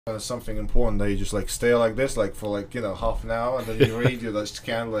when it's something important that you just like stay like this, like for like half an hour, and then you read, you like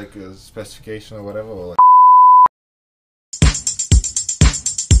scan like a specification or whatever, or like.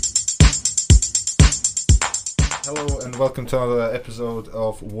 Hello and welcome to another episode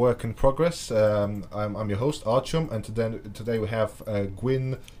of Work in Progress. I'm your host Archum, and today we have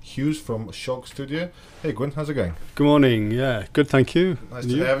Gwyn Hughes from Shog Studio. Hey Gwyn, how's it going? Good morning. Yeah, good. Thank you. Nice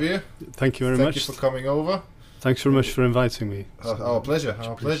to have you. Thank you very much. Thank you for coming over. Thanks very much for inviting me. Our pleasure.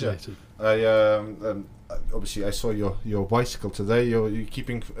 Our pleasure. I obviously I saw your bicycle today. You're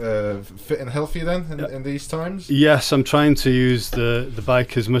keeping fit and healthy then in these times. Yes, I'm trying to use the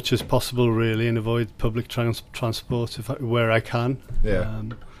bike as much as possible, really, and avoid public transport where I can. Yeah,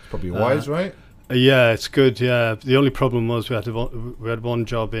 it's probably wise, right? Yeah, it's good. Yeah, the only problem was we had one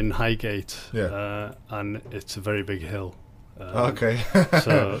job in Highgate. Yeah, and it's a very big hill. Okay.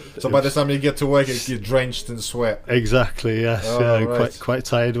 So by the time you get to work, you're drenched in sweat. Exactly. Yes. Oh, right. Quite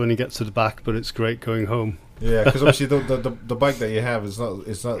tired when you get to the back, but it's great going home. Yeah, because obviously the bike that you have is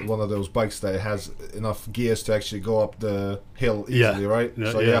not one of those bikes that has enough gears to actually go up the hill easily, right?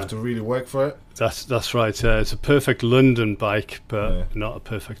 So you have to really work for it. That's right. It's a perfect London bike, but not a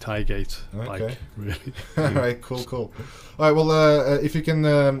perfect Highgate bike, really. All right, cool. All right, well, if you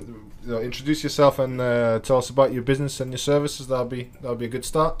can introduce yourself and tell us about your business and your services, that'll be a good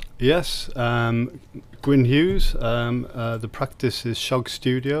start. Yes, Gwyn Hughes. The practice is Shog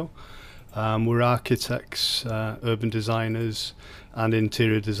Studio. We're architects, urban designers, and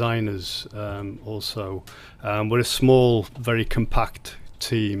interior designers. Also, we're a small, very compact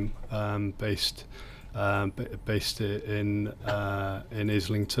team based in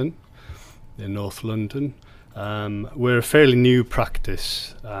Islington, in North London. We're a fairly new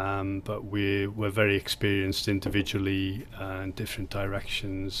practice, but we're very experienced individually in different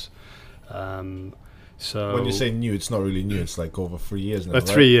directions. So when you say new, it's not really new. It's like over 3 years now.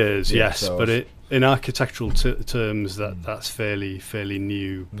 3 years, yeah, yes. So but in architectural terms, that's fairly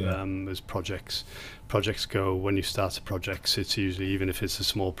new. As projects go. When you start a project, it's usually, even if it's a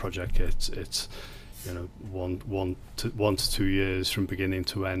small project, it's 1 to 2 years from beginning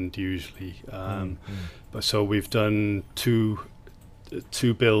to end usually. But so we've done two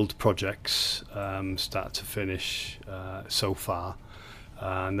build projects, start to finish so far.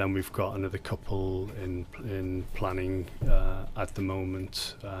 And then we've got another couple in planning at the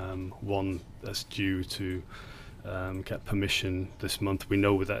moment. One that's due to get permission this month. We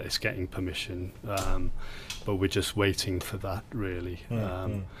know that it's getting permission, but we're just waiting for that, really.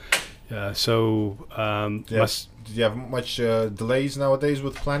 Do you have much delays nowadays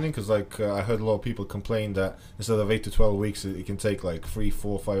with planning? Because I heard a lot of people complain that instead of 8 to 12 weeks, it can take like 3,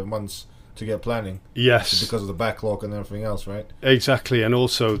 4, 5 months to get planning. Yes, because of the backlog and everything else, right? Exactly, and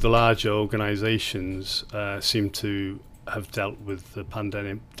also the larger organisations seem to have dealt with the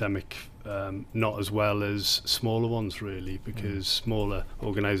pandemic not as well as smaller ones, really, because smaller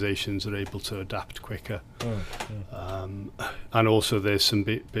organisations are able to adapt quicker. And also there's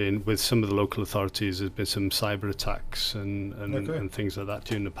been with some of the local authorities, there's been some cyber attacks and things like that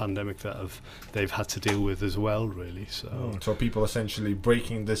during the pandemic that they've had to deal with as well, really. So people essentially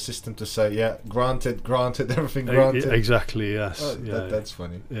breaking the system to say, yeah, granted, everything granted. Exactly, yes. That's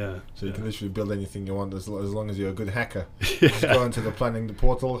funny. Yeah. So you can literally build anything you want as long as you're a good hacker. Just go into the planning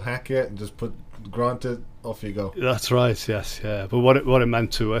portal, hack it, and just put granted, off you go. That's right, yes, yeah. But what it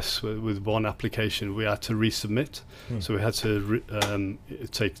meant to us with one application, we had to resubmit. So we had to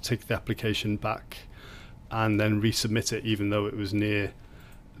take the application back and then resubmit it, even though it was near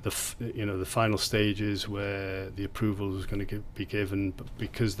the final stages where the approval was going to be given. But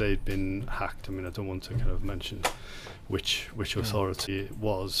because they'd been hacked, I mean, I don't want to kind of mention which authority it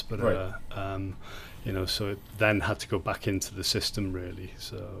was, but so it then had to go back into the system, really.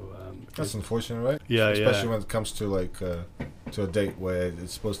 So that's unfortunate, right? Yeah, especially when it comes to to a date where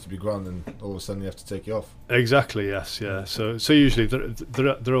it's supposed to be granted, and all of a sudden you have to take it off. Exactly. Yes. Yeah. So usually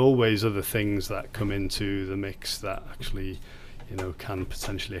there are always other things that come into the mix that actually, can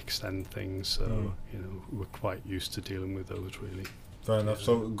potentially extend things. So we're quite used to dealing with those, really. Fair enough.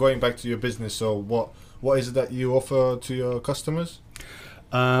 So going back to your business, so what is it that you offer to your customers?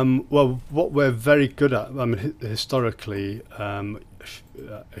 Well, what we're very good at, I mean, historically,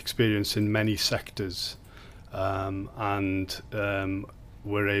 experience in many sectors, and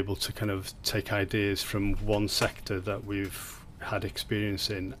we're able to kind of take ideas from one sector that we've had experience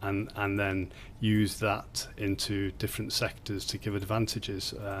in and then use that into different sectors to give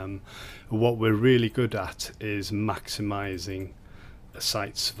advantages. What we're really good at is maximising a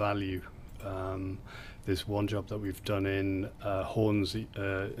site's value. There's one job that we've done in Hornsey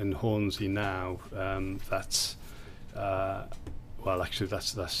now that's well, actually,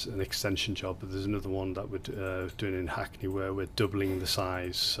 that's an extension job, but there's another one that we're doing in Hackney where we're doubling the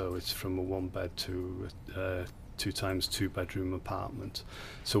size, so it's from a 1-bed to 2 bedroom apartment.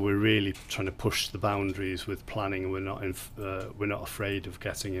 So we're really trying to push the boundaries with planning. We're not afraid of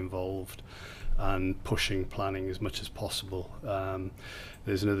getting involved and pushing planning as much as possible.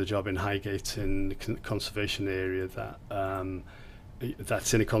 There's another job in Highgate in the conservation area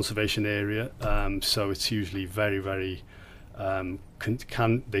that's in a conservation area, so it's usually very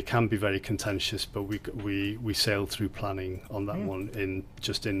they can be very contentious, but we sailed through planning on that one in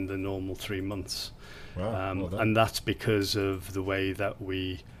the normal 3 months. Wow, and that's because of the way that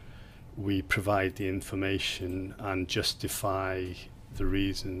we provide the information and justify the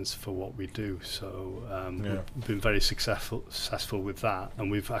reasons for what we do. So we've been very successful with that, and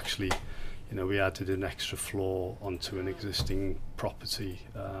we've actually, we added an extra floor onto an existing property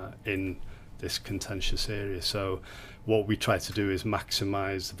in this contentious area. So what we try to do is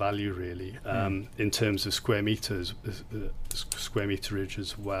maximize the value, really, in terms of square meterage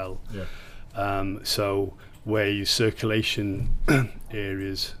as well. So where your circulation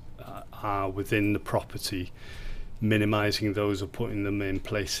areas are within the property, minimizing those or putting them in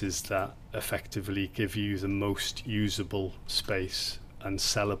places that effectively give you the most usable space and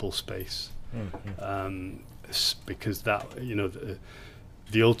sellable space. Because that,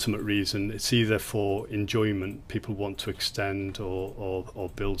 the ultimate reason, it's either for enjoyment, people want to extend or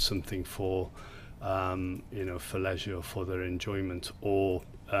build something for for leisure or for their enjoyment, or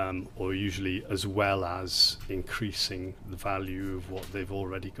usually as well as increasing the value of what they've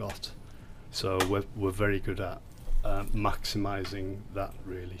already got. So we're very good at maximizing that,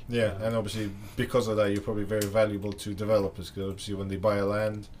 really. And obviously because of that, you're probably very valuable to developers, because obviously when they buy a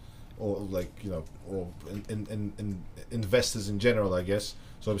land, or or in investors in general, I guess.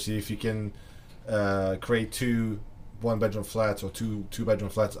 So obviously if you can create 2 1-bedroom flats or two bedroom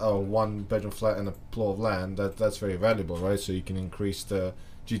flats out of 1-bedroom flat and a plot of land, that's very valuable, right? So you can increase the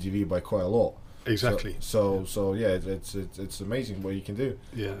GTV by quite a lot. Exactly. So yeah, it's amazing what you can do.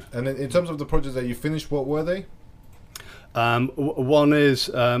 Yeah. And then in terms of the projects that you finished, what were they? One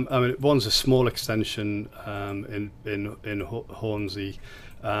is, one's a small extension in Hornsey,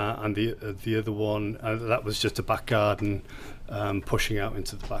 and the other one that was just a back garden, pushing out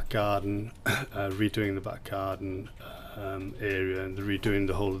into the back garden, redoing the back garden area, and redoing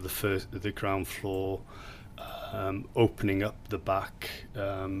the whole of the ground floor, opening up the back,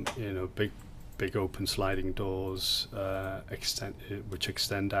 big open sliding doors, which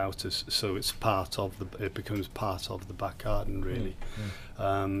extend out so it becomes part of the back garden, really.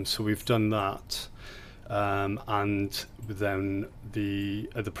 So we've done that, and then the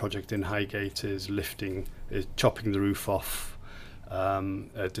other project in Highgate is chopping the roof off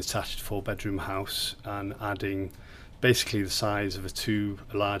a detached 4-bedroom house and adding basically the size of a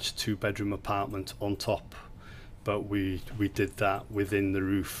large 2-bedroom apartment on top. But we did that within the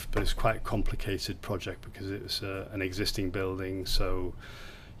roof, but it's quite a complicated project because it's an existing building, so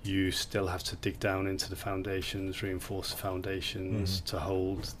you still have to dig down into the foundations, reinforce the foundations to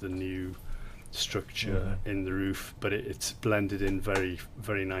hold the new structure in the roof, but it's blended in very,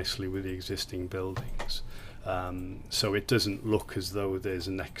 very nicely with the existing buildings. So it doesn't look as though there's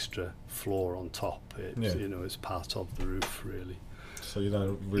an extra floor on top. It's part of the roof, really. So you've done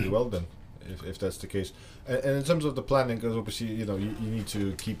it really well then, if that's the case. And in terms of the planning, because obviously you need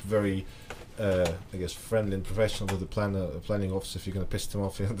to keep very friendly and professional with the planning officer. If you're going to piss them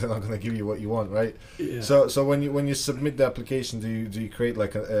off, they're not going to give you what you want, right? Yeah. So when you submit the application, do you create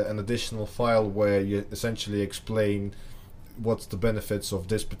like an additional file where you essentially explain what's the benefits of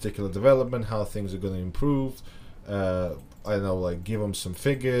this particular development, how things are going to improve? I don't know, like give them some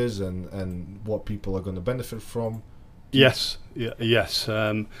figures and what people are going to benefit from. Yes.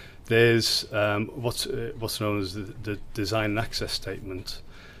 There's what's known as the design and access statement,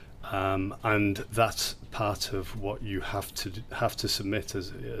 and that's part of what you have to submit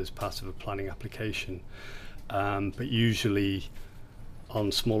as part of a planning application. But usually,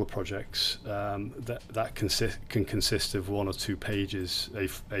 on smaller projects, that can consist of 1 or 2 pages,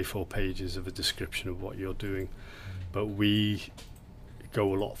 A4 pages of a description of what you're doing. But we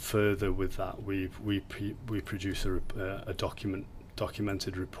go a lot further with that. We produce a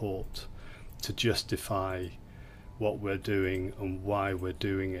documented report to justify what we're doing and why we're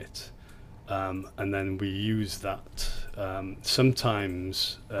doing it, and then we use that.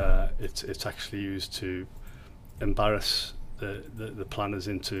 Sometimes it's actually used to embarrass the planners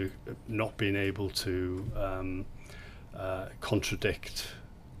into not being able to contradict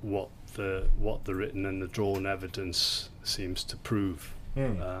what the written and the drawn evidence seems to prove.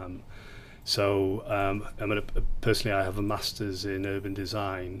 So personally, I have a master's in urban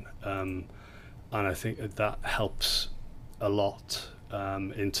design, and I think that helps a lot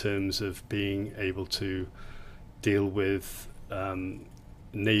in terms of being able to deal with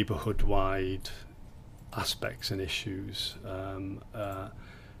neighbourhood-wide aspects and issues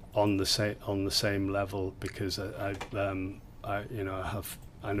on the same level, because I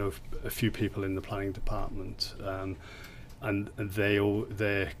know a few people in the planning department, and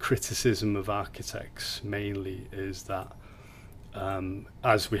their criticism of architects mainly is that,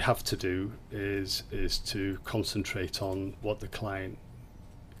 as we have to do, is to concentrate on what the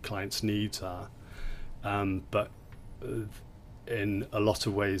client's needs are, but in a lot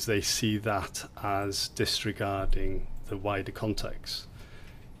of ways they see that as disregarding the wider context.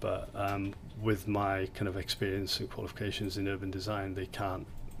 But with my kind of experience and qualifications in urban design, they can't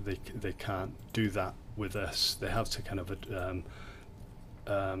do that with us. They have to kind of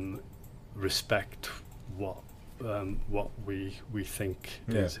respect what we think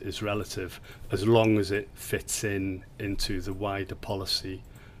is relative, as long as it fits into the wider policy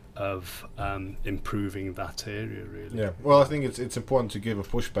of improving that area, really. Yeah, well, I think it's important to give a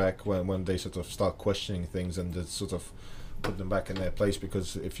pushback when they sort of start questioning things, and to sort of put them back in their place,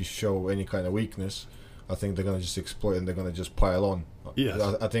 because if you show any kind of weakness, I think they're going to just exploit and they're going to just pile on. Yes.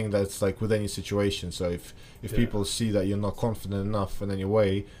 I think that's like with any situation. So if people see that you're not confident enough in any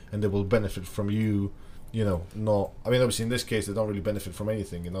way, and they will benefit from you, not, I mean, obviously in this case they don't really benefit from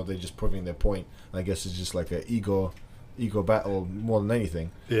anything, they're just proving their point. And I guess it's just like an ego battle more than anything.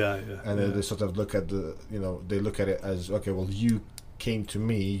 And they sort of look at they look at it as, okay, well, you came to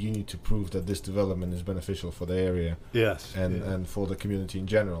me, you need to prove that this development is beneficial for the area, and for the community in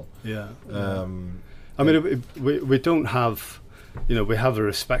general. I mean, we don't have, we have a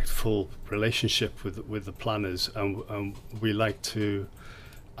respectful relationship with the planners, and we like to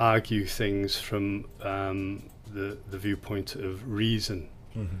argue things from the viewpoint of reason.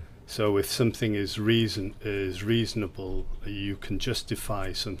 Mm-hmm. So if something is reasonable, you can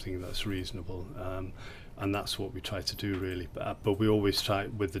justify something that's reasonable, and that's what we try to do, really. But we always try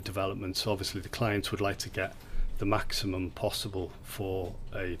with the developments. Obviously, the clients would like to get the maximum possible for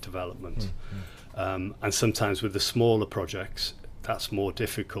a development, and sometimes with the smaller projects, that's more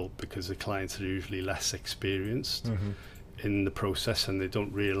difficult, because the clients are usually less experienced in the process, and they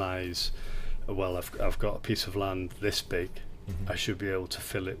don't realise, well, I've got a piece of land this big. I should be able to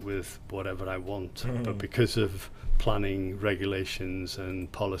fill it with whatever I want. But because of planning regulations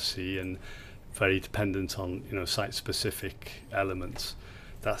and policy, and very dependent on site-specific elements,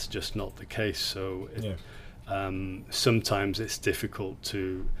 that's just not the case. So sometimes it's difficult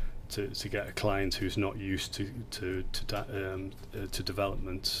to get a client who's not used to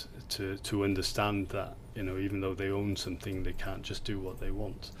development to understand that even though they own something, they can't just do what they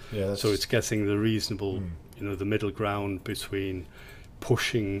want. So it's getting the reasonable, the middle ground between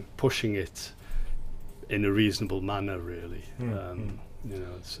pushing it in a reasonable manner, really. I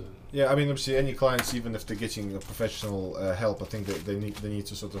mean, obviously any clients, even if they're getting a professional help, I think that they need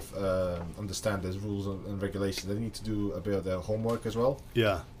to sort of understand there's rules and regulations. They need to do a bit of their homework as well.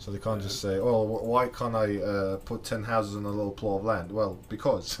 So they can't just say, oh, why can't I put 10 houses on a little plot of land? Well,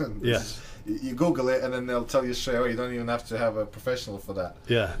 because you Google it, and then they'll tell you straight away. You don't even have to have a professional for that.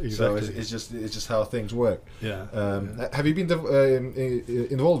 Exactly. So it's just how things work. Have you been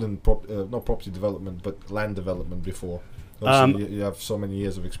involved in not property development, but land development before? You have so many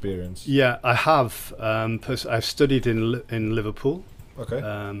years of experience. I have. I've studied in Liverpool.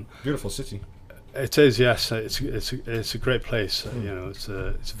 Okay. Beautiful city. It is, yes. It's a great place.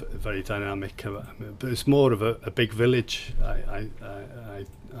 It's very dynamic, but it's more of a big village.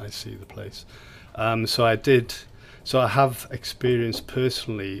 I see the place. So I have experience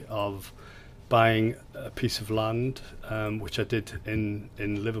personally of buying a piece of land, which I did in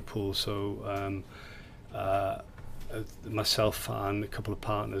Liverpool. So myself and a couple of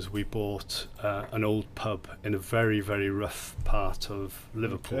partners, we bought an old pub in a very, very rough part of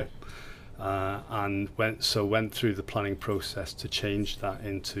Liverpool. And went through the planning process to change that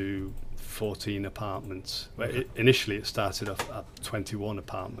into 14 apartments. Initially it started off at 21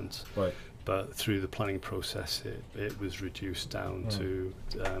 apartments, but through the planning process it was reduced down to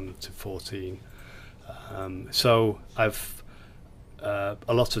 14. So I've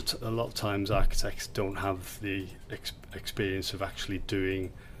a lot of times architects don't have the experience of actually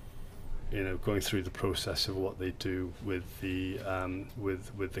doing, going through the process of what they do with the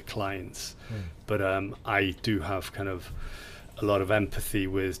clients. But I do have kind of a lot of empathy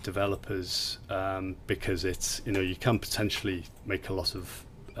with developers, because it's you can potentially make a lot of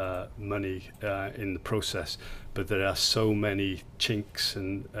money in the process, but there are so many chinks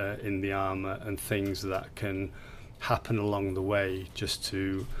and in the armour and things that can happen along the way just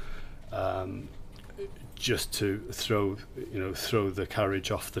to throw the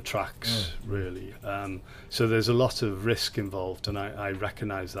carriage off the tracks, really. So there's a lot of risk involved, and I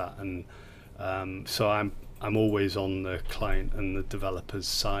recognise that, and so I'm always on the client and the developer's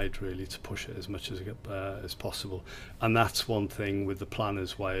side, really, to push it as much as possible. And that's one thing with the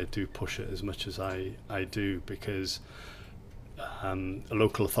planners why I do push it as much as I do, because a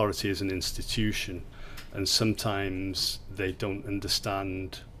local authority is an institution, and sometimes they don't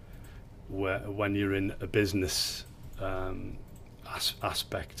understand when you're in a business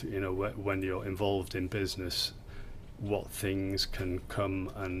aspect, when you're involved in business, what things can come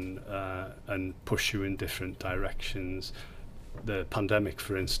and push you in different directions. The pandemic,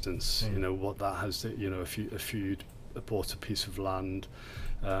 for instance, what that has, if you'd bought a piece of land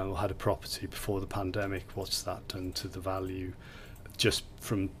or had a property before the pandemic, what's that done to the value, just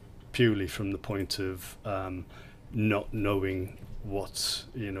purely from the point of not knowing what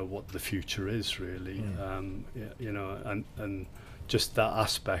the future is, really. And just that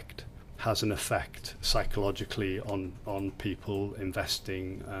aspect has an effect psychologically on people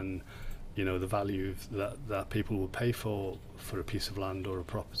investing, and the value that people will pay for a piece of land or a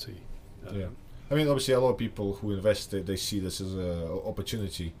property. I mean, obviously a lot of people who invest, they see this as an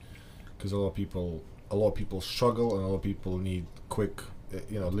opportunity, because a lot of people struggle, and a lot of people need quick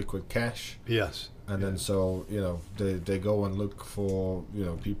liquid cash. Yes. And then so they go and look for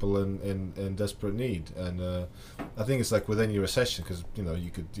people in desperate need, and I think it's like with any recession, because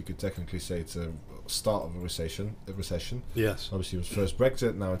you could technically say it's a start of a recession. Yes. Obviously it was first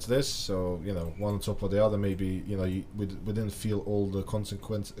Brexit, now it's this. So one on top of the other. Maybe we didn't feel all the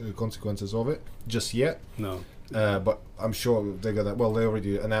consequences of it just yet. No. But I'm sure they're gonna. Well, they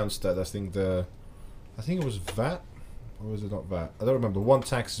already announced that. I think it was VAT, or was it not VAT? I don't remember. One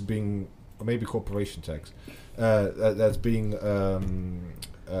tax is being, or maybe corporation tax, that's being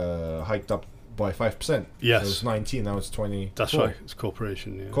hiked up by 5%. Yes. So it was 19, now it's 20. That's right. It's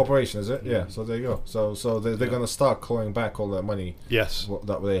corporation. Yeah. Corporation, is it? Yeah. So there you go. So they're going to start clawing back all that money. Yes.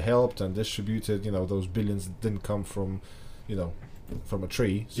 That they helped and distributed. Those billions didn't come from, from a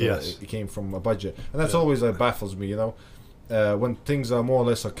tree. So yes. It came from a budget, and that's always baffles me. When things are more or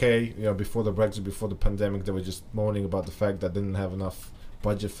less okay, before the Brexit, before the pandemic, they were just moaning about the fact that they didn't have enough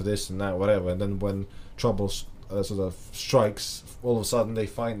budget for this and that, whatever. And then when trouble sort of strikes, all of a sudden they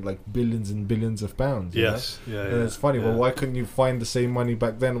find like billions and billions of pounds. Yes. And it's funny. Well, why couldn't you find the same money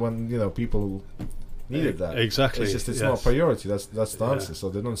back then when people needed that? Exactly. It's just not a priority. That's the answer. So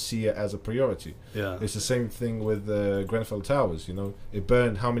they don't see it as a priority. Yeah. It's the same thing with Grenfell Towers. It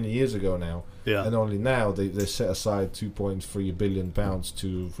burned how many years ago now? Yeah. And only now they set aside £2.3 billion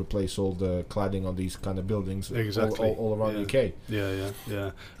to replace all the cladding on these kind of buildings. Exactly. all around the UK.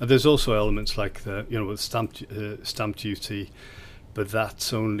 Yeah. And there's also elements like with stamp duty, but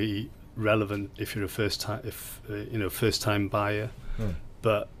that's only relevant if you're a first time buyer.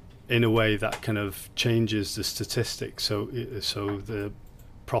 But in a way that kind of changes the statistics. So the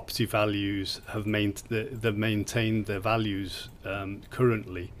property values they've maintained their values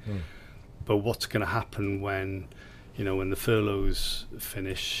currently. But what's going to happen when the furloughs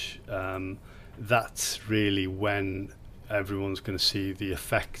finish? That's really when everyone's going to see the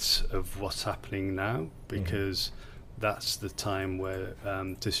effects of what's happening now, because that's the time where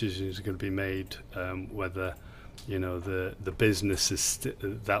decisions are going to be made, whether the business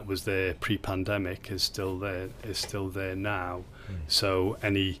that was there pre-pandemic is still there now. So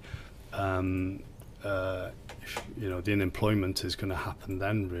any the unemployment is going to happen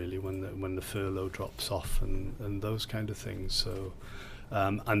then, really, when the furlough drops off and those kind of things. So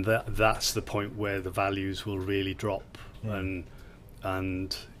and that's the point where the values will really drop, and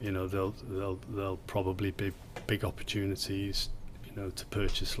there'll probably be big opportunities to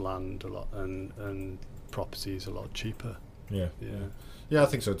purchase land a lot and properties a lot cheaper. Yeah, I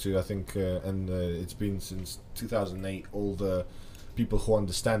think so too. I think and it's been since 2008. All the people who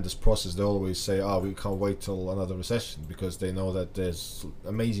understand this process, they always say, we can't wait till another recession, because they know that there's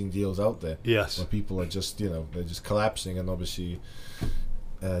amazing deals out there. Yes. Where people are just they're just collapsing, and obviously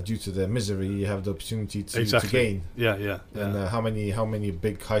due to their misery, you have the opportunity to gain. Yeah. And how many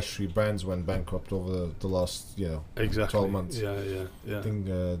big high street brands went bankrupt over the last 12 months? Yeah. I think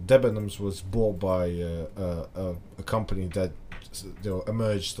Debenhams was bought by a company that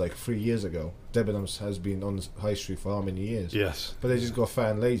emerged like 3 years ago. Debenhams has been on the high street for how many years? Yes. But they just got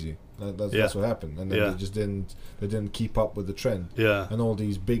fat and lazy. That's what happened, and then they didn't keep up with the trend. Yeah. And all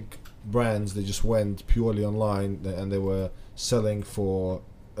these big brands, they just went purely online, and they were selling for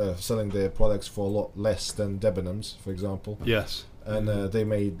selling their products for a lot less than Debenhams, for example. Yes. And they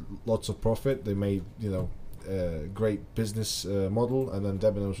made lots of profit. They made, great business model, and then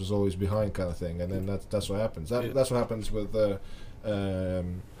Debenhams was always behind, kind of thing. And then that's what happens. That's what happens with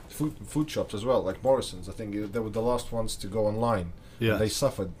food shops as well, like Morrison's. I think they were the last ones to go online. Yeah, they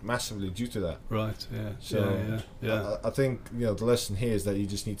suffered massively due to that. Right. Yeah. So I think the lesson here is that you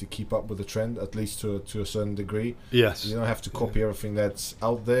just need to keep up with the trend, at least to a certain degree. Yes. You don't have to copy everything that's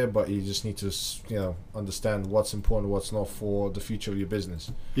out there, but you just need to understand what's important, what's not for the future of your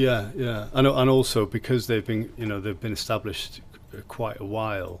business. Yeah. Yeah. And also because they've been established quite a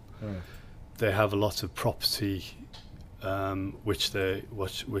while, they have a lot of property. Which they're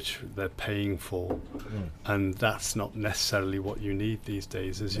paying for, and that's not necessarily what you need these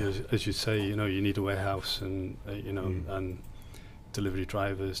days. As you say, you need a warehouse and and delivery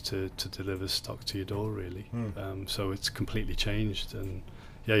drivers to deliver stock to your door, really. So it's completely changed, and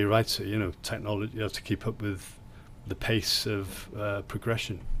yeah, you're right. So technology, you have to keep up with the pace of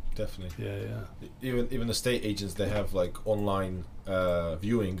progression. Definitely. Yeah. Even estate agents, they have like online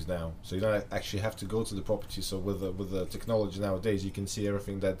viewings now, so you don't actually have to go to the property. So with the technology nowadays, you can see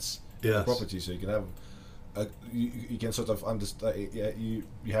everything that's in the property. So you can have you can sort of understand. You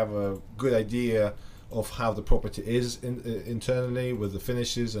have a good idea of how the property is internally, with the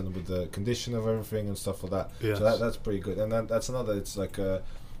finishes and with the condition of everything and stuff like that. Yes. So that's pretty good. And that's another. It's like a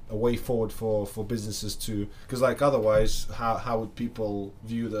way forward for businesses to, because like otherwise how would people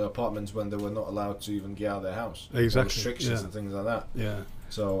view the apartments when they were not allowed to even get out of their house? Exactly. Restrictions and things like that. Yeah.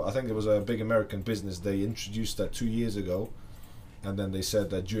 So I think it was a big American business. They introduced that 2 years ago, and then they said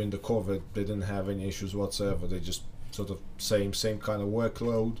that during the COVID they didn't have any issues whatsoever. They just sort of same kind of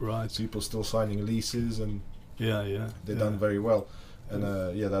workload. Right. People still signing leases, and they've done very well. And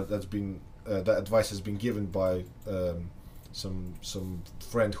that's been that advice has been given by some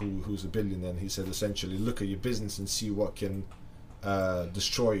friend who's a billionaire, and he said essentially, look at your business and see what can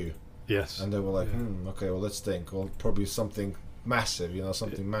destroy you. Yes. And they were like, okay, well, let's think. Well, probably something massive,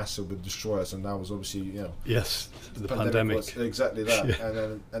 something massive would destroy us. And that was obviously, yes, the pandemic was exactly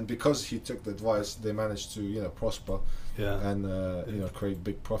that. And because he took the advice, they managed to prosper. And create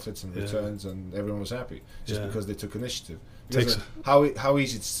big profits and returns, and everyone was happy just because they took initiative. How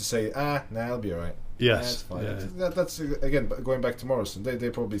easy it's to say, it'll be all right. Yes, that's fine. That's again going back to Morrison. They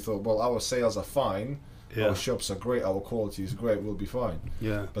probably thought, well, our sales are fine, our shops are great, our quality is great, we'll be fine.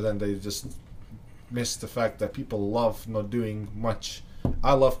 Yeah. But then they just missed the fact that people love not doing much.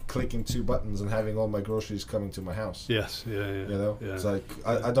 I love clicking 2 buttons and having all my groceries coming to my house. Yes, It's like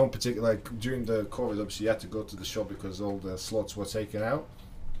I don't particularly like during the COVID. Obviously, you had to go to the shop because all the slots were taken out.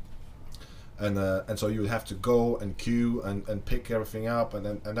 And so you would have to go and queue and pick everything up, and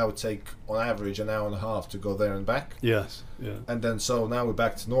that would take on average an hour and a half to go there and back. Yes, yeah. And then so now we're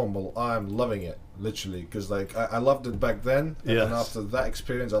back to normal. I'm loving it, literally, because like I loved it back then, and then after that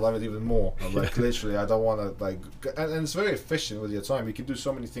experience, I love it even more. I'm like literally, I don't want to like, and it's very efficient with your time. You can do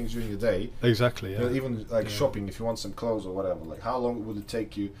so many things during your day. Exactly. Yeah. Even like shopping, if you want some clothes or whatever. Like, how long would it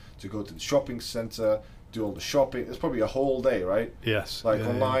take you to go to the shopping center? Do all the shopping? It's probably a whole day, right? Yes. Like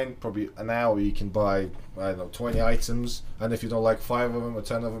online, probably an hour you can buy, 20 items, and if you don't like 5 of them or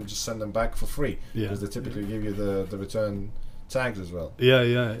 10 of them, just send them back for free, because they typically give you the return tags as well. Yeah.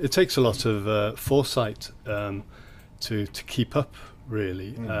 It takes a lot of foresight to keep up,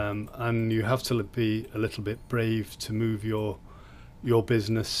 really, and you have to be a little bit brave to move your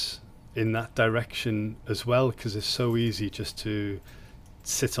business in that direction as well, because it's so easy just to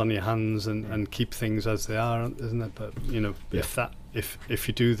sit on your hands and keep things as they are, isn't it? But if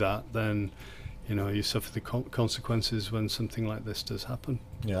you do that, then you suffer the consequences when something like this does happen.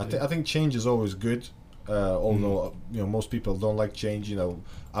 I think change is always good, although most people don't like change.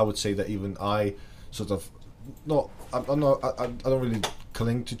 I would say that even I sort of I don't really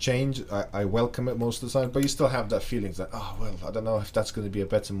cling to change. I welcome it most of the time, but you still have that feeling that I don't know if that's going to be a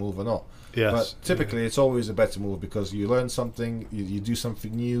better move or not. Yes. But typically it's always a better move, because you learn something, you do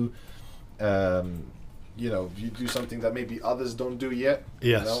something new, you do something that maybe others don't do yet.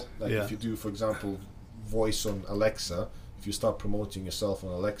 Yes. If you do, for example, voice on Alexa, if you start promoting yourself on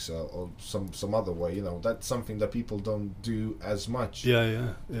Alexa or some other way, that's something that people don't do as much.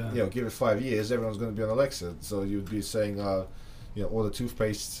 Yeah. Give it 5 years, everyone's going to be on Alexa. So you'd be saying, order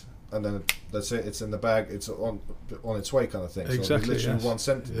toothpaste, and then that's it. It's in the bag. It's on its way, kind of thing. Exactly. So it's literally one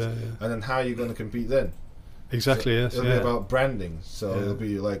sentence. Yeah. And then how are you going to compete then? Exactly. So yes. It'll be about branding. So it'll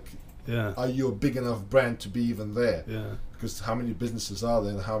be like, are you a big enough brand to be even there? Yeah. Because how many businesses are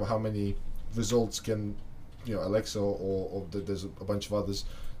there, and how many results can Alexa or there's a bunch of others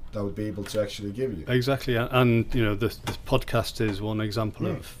that would be able to actually give you. Exactly, and you know, the podcast is one example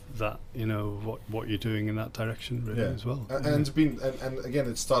of that. You know, what you're doing in that direction, really, as well. And it's been, and again,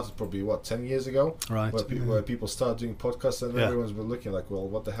 it started probably 10 years ago, right? Where people started doing podcasts, and everyone's been looking like, well,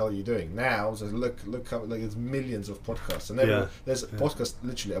 what the hell are you doing now? So look how, like, there's millions of podcasts, and there's podcasts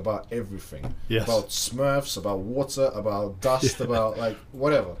literally about everything, about Smurfs, about water, about dust, about like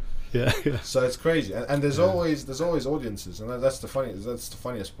whatever. Yeah. So it's crazy, and there's always audiences, and that's the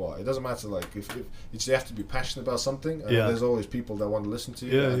funniest part. It doesn't matter, like if you have to be passionate about something, and there's always people that want to listen to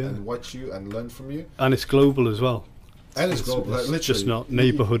you and watch you and learn from you. And it's global as well. And it's global, like, literally. Just not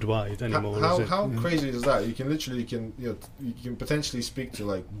neighborhood wide anymore. How crazy is that? You can potentially speak to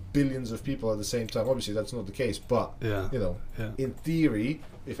like billions of people at the same time. Obviously, that's not the case, but in theory,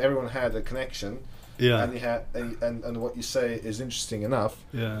 if everyone had a connection. And you had, and what you say is interesting enough.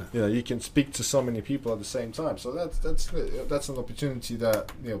 You can speak to so many people at the same time. So that's an opportunity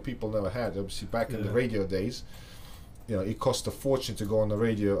that people never had. Obviously, back in the radio days, it cost a fortune to go on the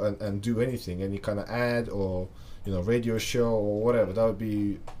radio and do anything, any kind of ad or radio show or whatever. That would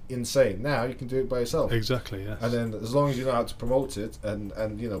be insane. Now you can do it by yourself. Exactly. Yes. And then as long as you know how to promote it and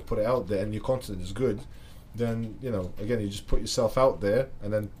put it out there and your content is good, then again, you just put yourself out there,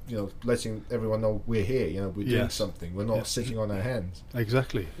 and then letting everyone know we're here. We're doing something. We're not sitting on our hands.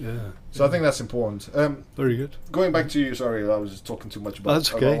 Exactly. Yeah. So I think that's important. Very good. Going back to you. Sorry, I was just talking too much about.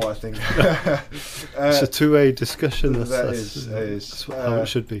 That's okay. About what I think. It's a two-way discussion. That's how it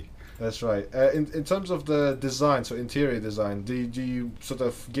should be. That's right. In terms of the design, so interior design, do you sort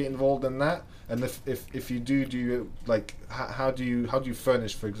of get involved in that? And if you do you like how do you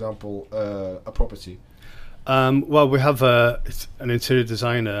furnish, for example, a property? Well, we have an interior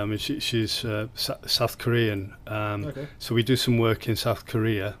designer. I mean, she's South Korean. So we do some work in South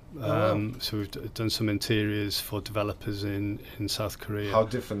Korea. So we've done some interiors for developers in South Korea. How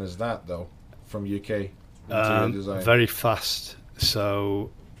different is that, though, from UK interior design? Very fast.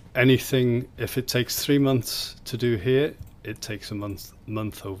 So anything, if it takes 3 months to do here, it takes a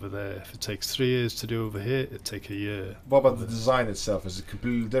month over there. If it takes 3 years to do over here, it take a year. What about the design itself? Is it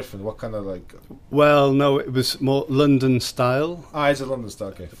completely different? What kind of like? Well, no, it was more London style. It's a London style.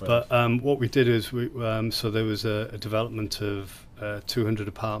 Okay, but what we did is so there was a development of 200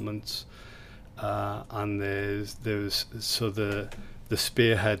 apartments, and there's so the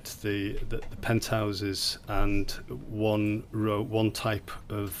spearhead, the penthouses, and one type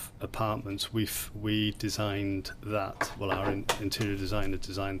of apartments. We designed that. Well, our interior designer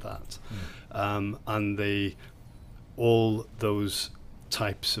designed that, and all those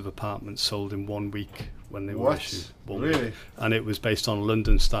types of apartments sold in 1 week when they were issued. Really? And it was based on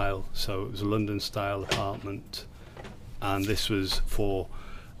London style. So it was a London style apartment, and this was for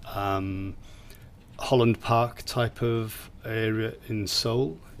Holland Park type of area in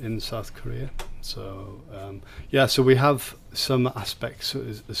Seoul in South Korea. So so we have some aspects,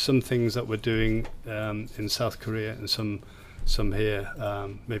 some things that we're doing in South Korea and some here.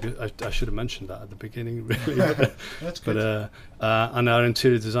 Maybe I should have mentioned that at the beginning, really. That's good. But and our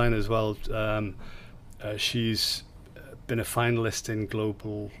interior designer as well, she's been a finalist in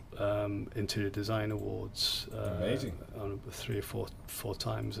global interior design awards. Amazing. 3 or 4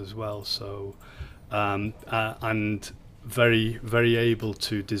 times as well. So and very, very able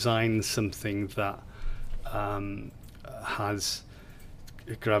to design something that has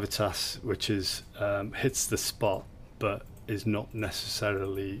gravitas, which is hits the spot, but is not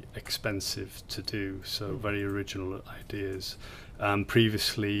necessarily expensive to do. So very original ideas.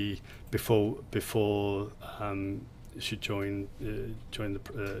 Previously, before she joined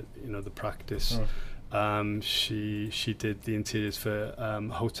the practice. She did the interiors for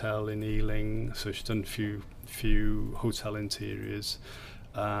hotel in Ealing, so she's done a few hotel interiors,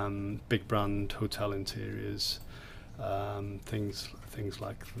 big brand hotel interiors, things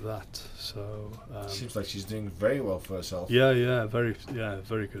like that. So seems like she's doing very well for herself. Very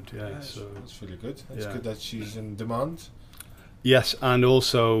good. So that's really good. It's good that she's in demand. Yes, and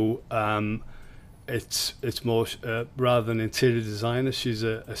also it's more rather than interior designer, she's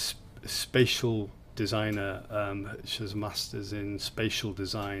a spatial designer. She has a master's in spatial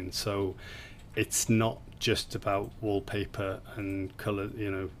design, so it's not just about wallpaper and colour,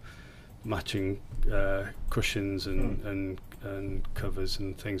 matching cushions and covers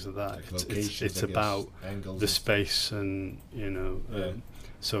and things like that. Like it's about the space and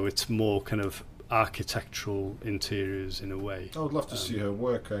so it's more kind of architectural interiors in a way. I would love to see her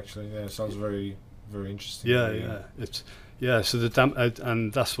work, actually. Yeah, it sounds very, very interesting. So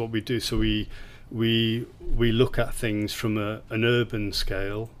and that's what we do. So we look at things from an urban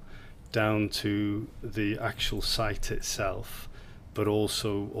scale down to the actual site itself, but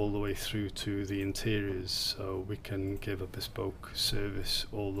also all the way through to the interiors, so we can give a bespoke service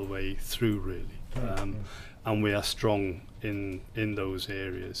all the way through, really. And we are strong in those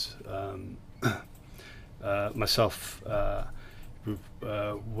areas. Myself, won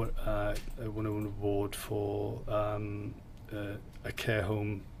an award for a care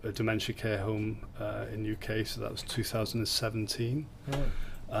home, a dementia care home in UK, so that was 2017.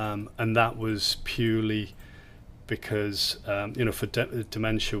 And that was purely because, for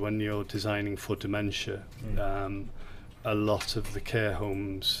dementia, when you're designing for dementia, a lot of the care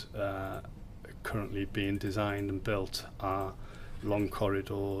homes currently being designed and built are long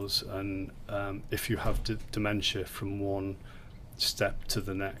corridors, and if you have dementia from one step to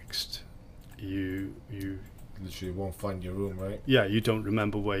the next, you literally won't find your room, right? Yeah, you don't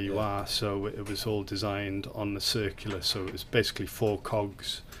remember where you are. So it was all designed on the circular, so it was basically 4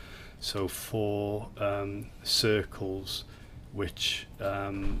 cogs, so 4 circles which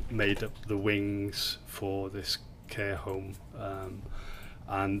made up the wings for this care home,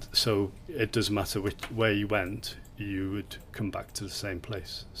 and so it doesn't matter where you went, you would come back to the same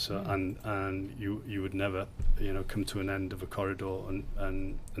place. So and you would never come to an end of a corridor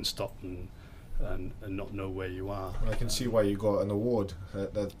and stop and not know where you are. I can see why you got an award.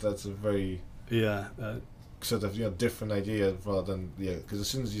 That's a very sort of different idea rather than because as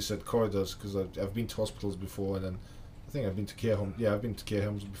soon as you said corridors, because I've been to hospitals before, and then I think I've been to care home. Yeah, I've been to care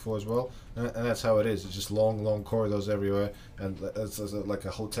homes before as well, and that's how it is. It's just long corridors everywhere, and it's like a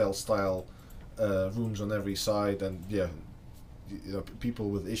hotel style rooms on every side, and people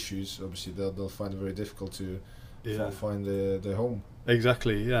with issues, obviously they'll find it very difficult to find their home.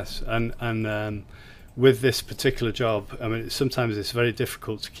 Exactly, yes, and with this particular job, I mean, sometimes it's very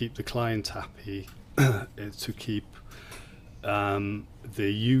difficult to keep the client happy, to keep the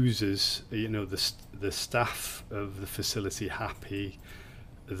users, the staff of the facility happy,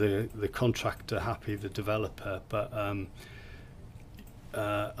 the contractor happy, the developer, but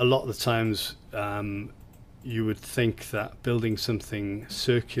a lot of the times you would think that building something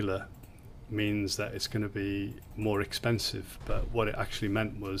circular means that it's going to be more expensive, but what it actually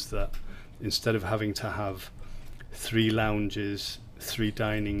meant was that instead of having to have 3 lounges, 3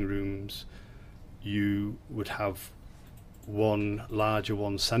 dining rooms, you would have one larger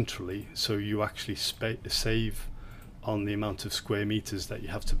one centrally, so you actually save on the amount of square meters that you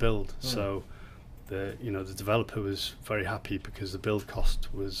have to build. So the developer was very happy because the build cost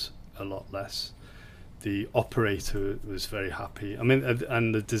was a lot less. The operator was very happy. I mean,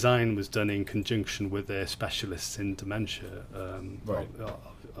 and the design was done in conjunction with their specialists in dementia, right.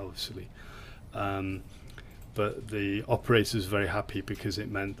 Obviously. But the operator was very happy because it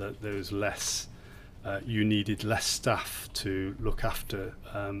meant that there was less. You needed less staff to look after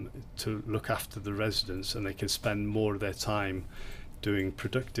the residents, and they can spend more of their time doing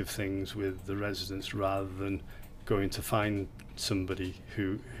productive things with the residents rather than going to find somebody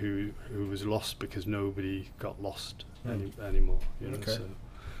who was lost, because nobody got lost anymore. Okay.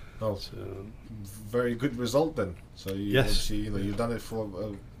 So, very good result then. So you obviously you've done it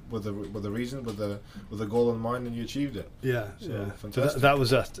for with a reason, with a goal in mind, and you achieved it. So that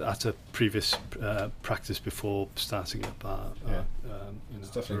was at a previous practice before starting up. It's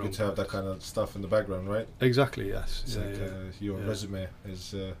definitely good to have that kind of stuff in the background, right? Exactly. Yes. It's your resume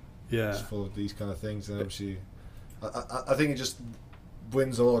is full of these kind of things, and obviously, I think it just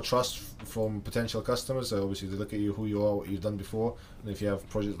wins a lot of trust from potential customers. So obviously they look at you, who you are, what you've done before, and if you have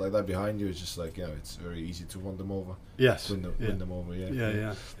projects like that behind you, it's just like it's very easy to win them over. Yes, win them over.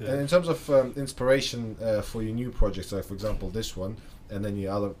 Yeah. And in terms of inspiration for your new projects, like for example this one, and then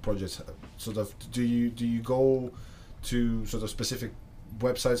your other projects, sort of, do you go to sort of specific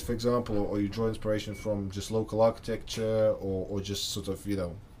websites, for example, or you draw inspiration from just local architecture, or just sort of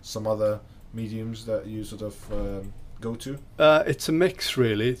some other mediums that you sort of go to? It's a mix,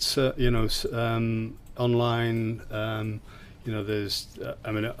 really. It's online. There's.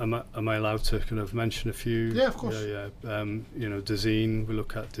 I mean, am I allowed to kind of mention a few? Yeah, of course. design. We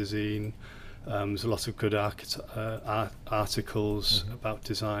look at design. There's a lot of good articles about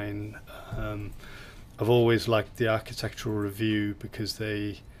design. I've always liked the Architectural Review because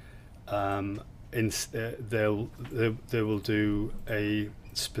they will do a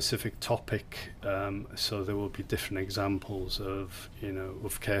specific topic, so there will be different examples of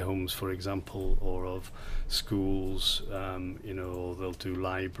care homes, for example, or of schools, or they'll do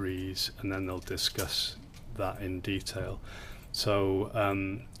libraries, and then they'll discuss that in detail. So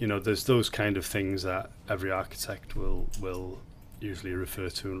there's those kind of things that every architect will usually refer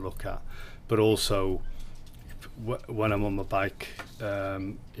to and look at, but also when I'm on my bike,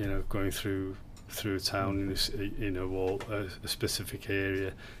 going through through town, you know, or a specific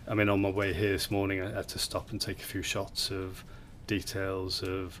area. I mean, on my way here this morning, I had to stop and take a few shots of details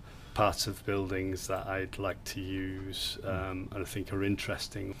of parts of buildings that I'd like to use and I think are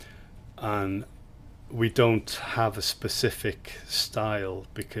interesting. And we don't have a specific style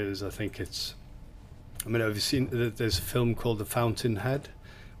because I think it's, I mean, have you seen, there's a film called The Fountainhead,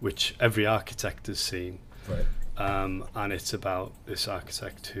 which every architect has seen. Right. And it's about this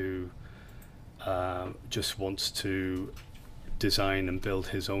architect who just wants to design and build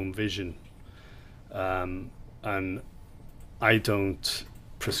his own vision. And I don't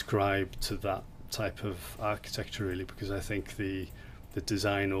prescribe to that type of architecture really, because I think the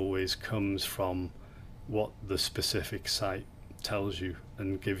design always comes from what the specific site tells you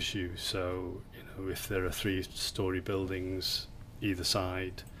and gives you. So, you know, if there are 3-story buildings either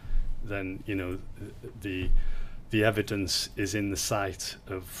side, then, you know, the evidence is in the site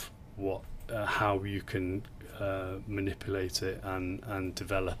of what how you can manipulate it and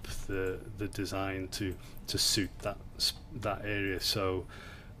develop the design to suit that area. So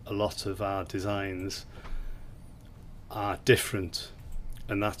a lot of our designs are different,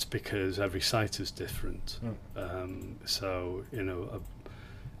 and that's because every site is different. So, you know,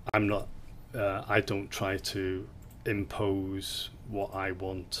 I'm not I don't try to impose what I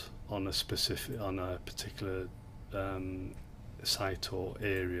want on a particular site or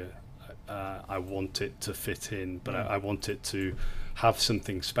area. I want it to fit in, but I want it to have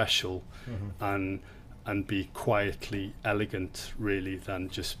something special and be quietly elegant, really, than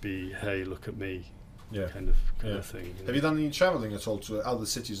just be, hey, look at me, kind of thing. Have you done any travelling at all to other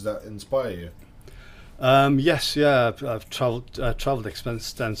cities that inspire you? Yes, yeah, I've travelled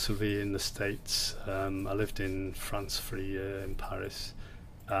extensively in the States. I lived in France for a year, in Paris.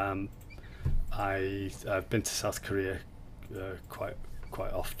 I've been to South Korea quite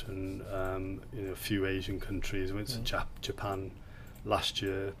often. You know, a few Asian countries. I went to Japan last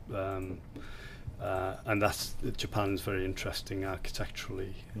year, and Japan's very interesting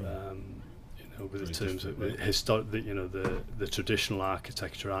architecturally. You know, with the terms of historic, you know, the traditional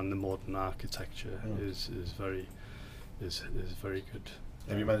architecture and the modern architecture is very good.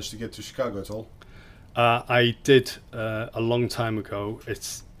 Have you managed to get to Chicago at all? I did a long time ago.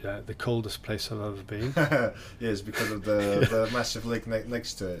 It's the coldest place I've ever been. Yes, because of the massive lake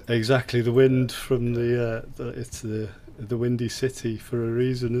next to it. Exactly, the wind from it's the windy city for a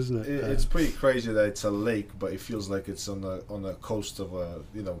reason, isn't it? It's pretty crazy that it's a lake, but it feels like it's on the coast of a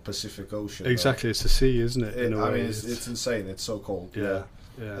Pacific Ocean. Exactly, it's a sea, isn't it? In a way, it's insane. It's so cold. Yeah.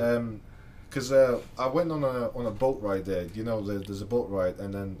 Because I went on a boat ride there. You know, there's a boat ride,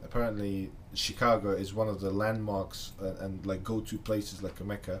 and then apparently Chicago is one of the landmarks and like go-to places, like a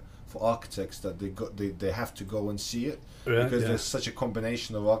mecca for architects, that they have to go and see it, because there's such a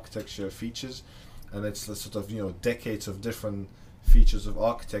combination of architecture features, and it's the sort of decades of different features of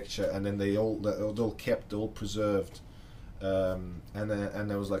architecture, and then they're all preserved. And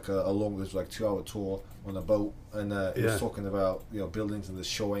there was like a long, there's like 2-hour tour on a boat, and it was talking about buildings, and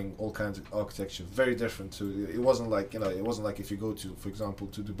showing all kinds of architecture, very different to. It wasn't like if you go to, for example,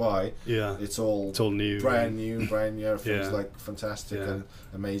 to Dubai. It's all new, brand new. Everything's like fantastic and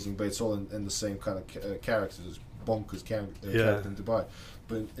amazing, but it's all in the same kind of characters, bonkers character in Dubai.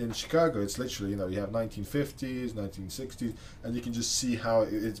 But in Chicago, it's literally you have 1950s, 1960s, and you can just see how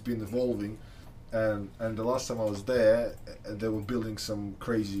it's been evolving. And the last time I was there, they were building some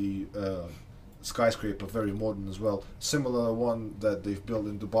crazy skyscraper, very modern as well. Similar one that they've built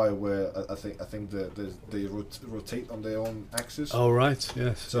in Dubai, where I think they rotate on their own axis. Oh right,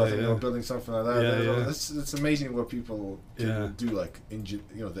 yes. So I think they were building something like that. It's amazing what people do. Like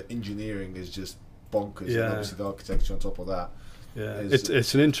the engineering is just bonkers. And obviously the architecture on top of that. Yeah,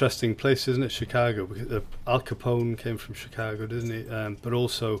 it's an interesting place, isn't it, Chicago? Because Al Capone came from Chicago, didn't he? But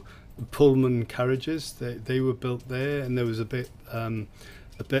also Pullman carriages, they were built there, and there was a bit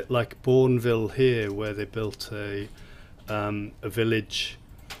like Bourneville here, where they built a village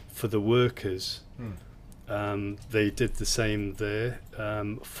for the workers. They did the same there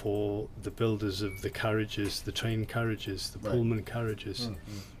for the builders of the carriages, the train carriages, the Pullman carriages.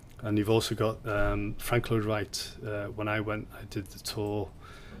 And you've also got Frank Lloyd Wright. When I went, I did the tour.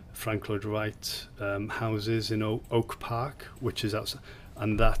 Frank Lloyd Wright houses in Oak Park, which is outside.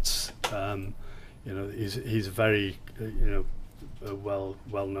 And that's he's a very a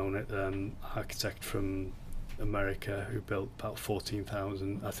well-known architect from America who built about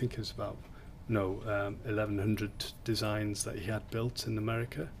 14,000. I think it's about 1,100 designs that he had built in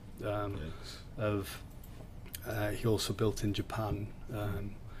America. He also built in Japan,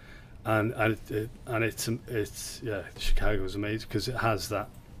 and it's Chicago is amazing because it has that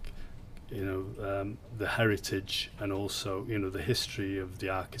the heritage and also the history of the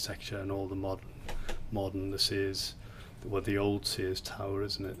architecture and all the modern the Sears, the old Sears Tower,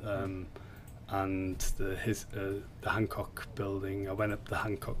 isn't it? And the Hancock building. I went up the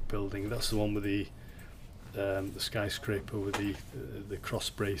Hancock building. That's the one with the skyscraper with the cross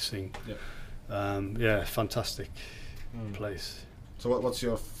bracing. Fantastic place. So what's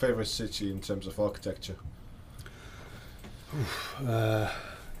your favorite city in terms of architecture? I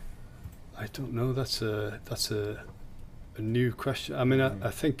don't know. That's a new question. I mean, I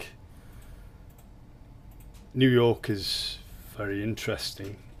think New York is very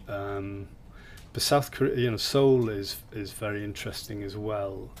interesting, but South Korea, Seoul is very interesting as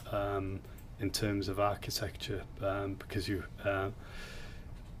well, in terms of architecture, because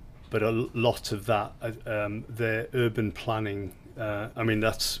but a lot of that, their urban planning. I mean,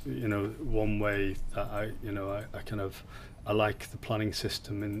 that's one way that I like the planning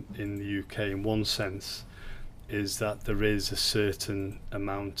system in the UK. In one sense, is that there is a certain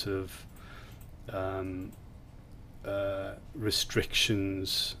amount of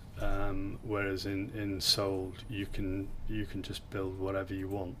restrictions, whereas in Seoul you can just build whatever you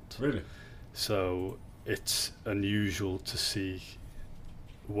want. Really? So it's unusual to see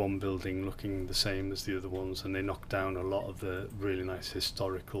one building looking the same as the other ones, and they knock down a lot of the really nice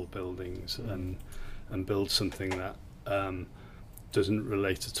historical buildings and build something that doesn't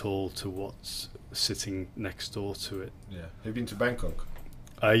relate at all to what's sitting next door to it. Yeah. Have you been to Bangkok?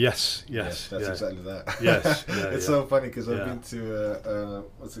 Yes. That's exactly that. Yes. It's so funny because I've been to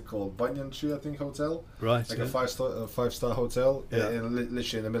what's it called, Banyan Tree, I think, hotel. Right. Like a five-star hotel,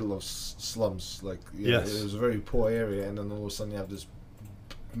 literally in the middle of slums. Like it was a very poor area, and then all of a sudden you have this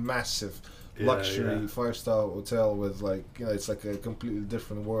massive luxury 5-star hotel with it's like a completely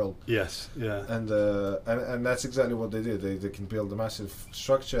different world. Yes. Yeah. And that's exactly what they did. They can build a massive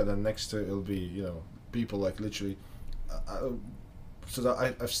structure, and then next to it it'll be people like literally. So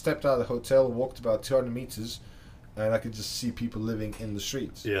that I've stepped out of the hotel, walked about 200 meters, and I could just see people living in the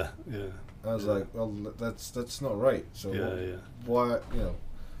streets. Yeah. I was like, well, that's not right. So why,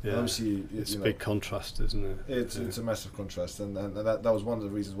 obviously it's a big contrast, isn't it? It's a massive contrast, and that was one of the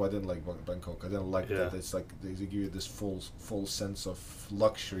reasons why I didn't like Bangkok. I didn't like that it's like they give you this full sense of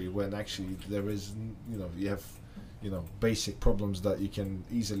luxury when actually there is, you have, basic problems that you can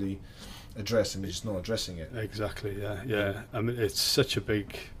easily address, and you're just not addressing it. Exactly. Yeah. I mean, it's such a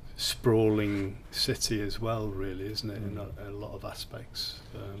big, sprawling city as well, really, isn't it? In a lot of aspects.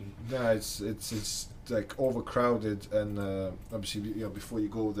 It's like overcrowded, and obviously, before you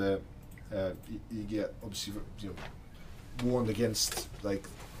go there, you get obviously warned against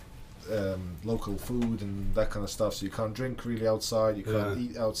local food and that kind of stuff. So you can't drink really outside. You can't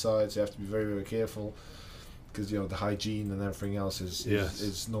eat outside. So you have to be very, very careful. Because the hygiene and everything else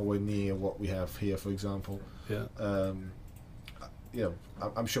is nowhere near what we have here, for example. I'm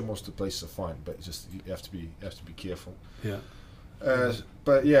sure most of the places are fine, but it's just you have to be careful.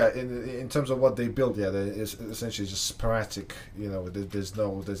 But in terms of what they build, it's essentially just sporadic. There's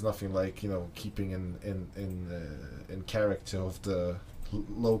nothing like keeping in character of the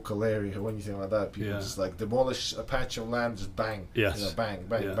local area or anything like that. People just demolish a patch of land, just bang,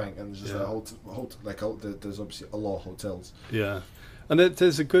 bang, and just there's obviously a lot of hotels. Yeah, and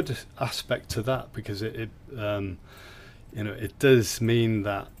there's a good aspect to that because it does mean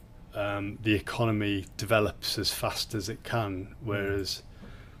that the economy develops as fast as it can, whereas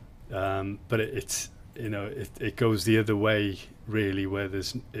but it goes the other way really, where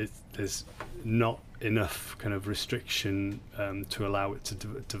there's not enough kind of restriction to allow it to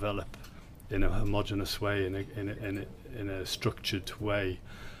develop in a homogeneous way, in a structured way,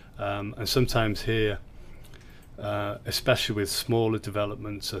 and sometimes here, especially with smaller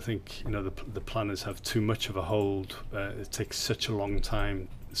developments, I think the planners have too much of a hold. It takes such a long time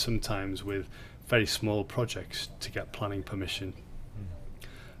sometimes with very small projects to get planning permission,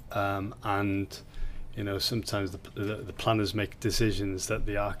 and sometimes the planners make decisions that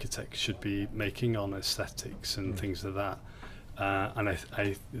the architects should be making on aesthetics and things like that, and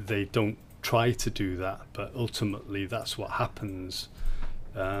they don't try to do that, but ultimately that's what happens,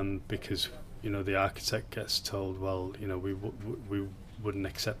 because the architect gets told, well, we wouldn't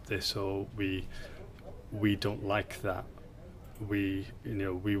accept this, or we don't like that. We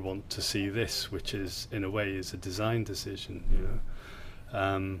want to see this, which is in a way is a design decision.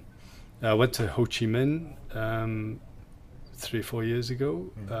 I went to Ho Chi Minh 3 or 4 years ago,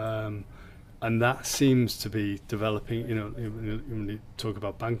 and that seems to be developing. When you talk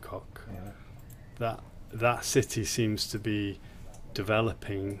about Bangkok, that city seems to be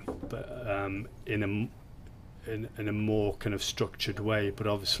developing, but in a more kind of structured way. But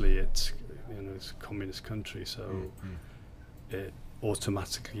obviously, it's it's a communist country, so it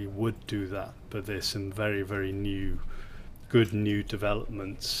automatically would do that. But there's some very, very good new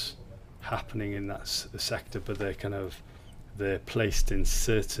developments happening in that sector, but they're placed in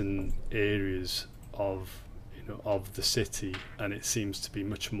certain areas of the city, and it seems to be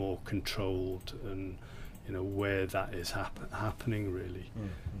much more controlled, and where that is happening really.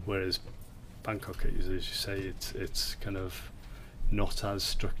 Whereas Bangkok, as you say, it's kind of not as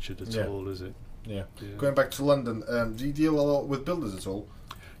structured at all, is it? Yeah. Going back to London, do you deal a lot with builders at all?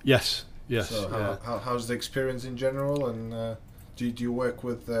 Yes. So how's the experience in general, and do you work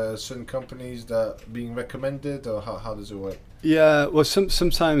with certain companies that are being recommended, or how does it work? Yeah, well,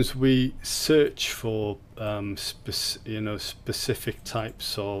 sometimes we search for specific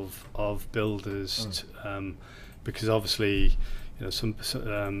types of builders, because obviously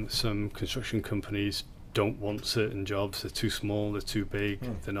some construction companies don't want certain jobs. They're too small, they're too big,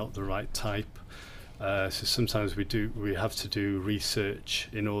 they're not the right type. So sometimes we have to do research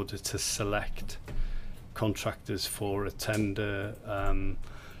in order to select contractors for a tender.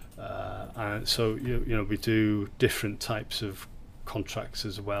 So we do different types of contracts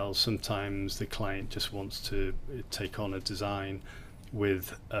as well. Sometimes the client just wants to take on a design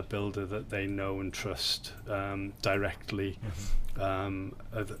with a builder that they know and trust directly.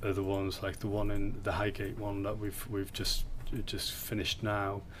 Other ones, like the one in the Highgate one that we've just finished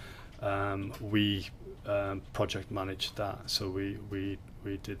now, we project managed that, so we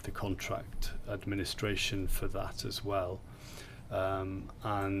did the contract administration for that as well,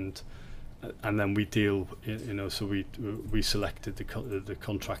 and then we deal, so we selected the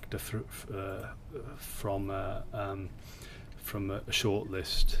contractor from a short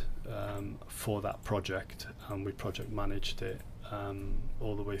list for that project, and we project managed it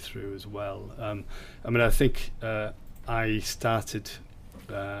all the way through as well. I think I started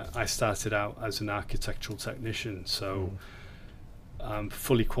out as an architectural technician, so I'm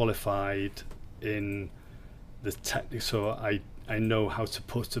fully qualified in the technique, so I know how to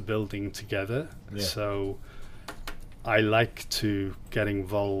put a building together. So I like to get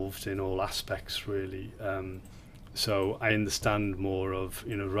involved in all aspects really. So I understand more of,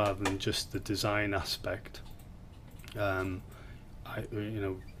 rather than just the design aspect.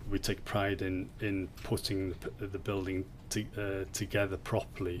 We take pride in putting the building together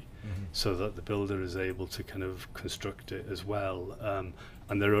properly, so that the builder is able to kind of construct it as well.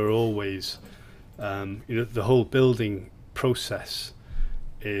 And there are always, the whole building process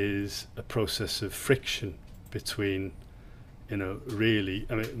is a process of friction between, really,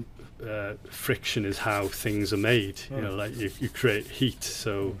 friction is how things are made. Like you create heat.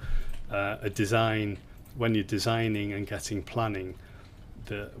 So a design, when you're designing and getting planning,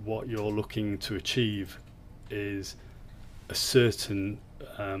 what you're looking to achieve is a certain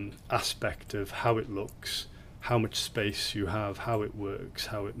aspect of how it looks, how much space you have, how it works,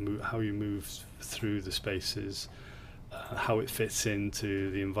 how you move through the spaces, how it fits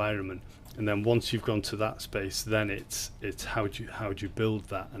into the environment. And then once you've gone to that space, then it's how do you build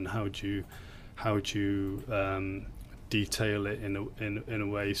that, and how do you detail it in a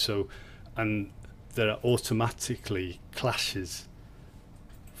way. So, and there are automatically clashes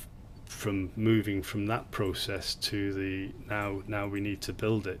from moving from that process to the now we need to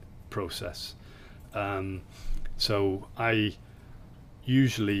build it process. So I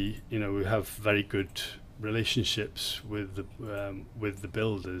usually, we have very good relationships with the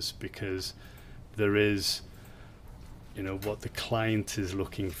builders, because there is, what the client is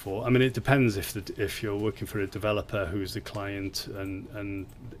looking for. It depends if you're working for a developer who's the client, and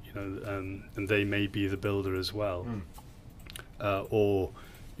they may be the builder as well, or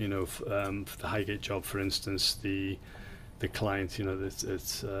for the Highgate job, for instance, the client,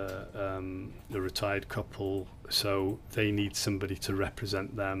 it's a retired couple, so they need somebody to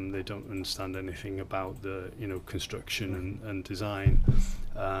represent them. They don't understand anything about the construction and design.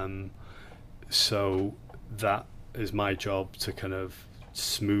 So that is my job, to kind of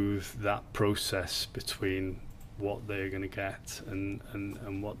smooth that process between what they're going to get and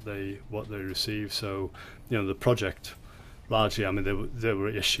what they receive. So the project, largely, there were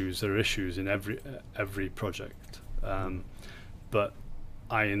issues. There are issues in every project, but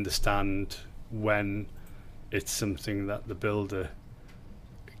I understand when it's something that the builder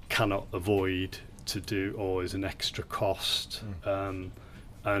cannot avoid to do, or is an extra cost,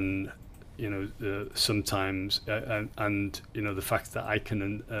 and sometimes, and the fact that I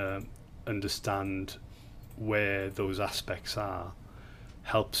can understand where those aspects are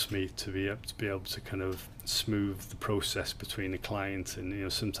helps me to be able to kind of smooth the process between the client,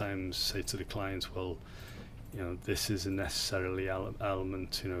 and sometimes say to the client, well, this isn't necessarily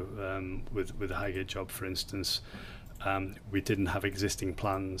element, with the Highgate job, for instance. We didn't have existing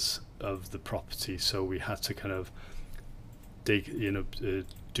plans of the property, so we had to kind of dig,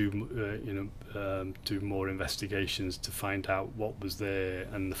 do more investigations to find out what was there,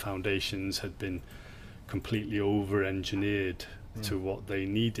 and the foundations had been completely over-engineered to what they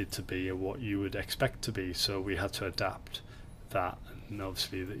needed to be and what you would expect to be. So we had to adapt that, and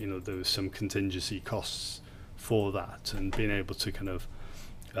obviously, there was some contingency costs for that, and being able to kind of,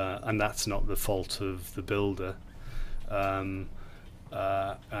 and that's not the fault of the builder. And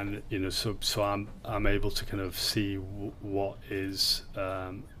so I'm able to kind of see what is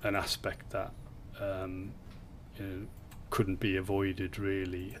an aspect that couldn't be avoided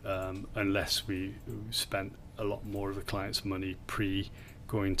really, unless we spent a lot more of the client's money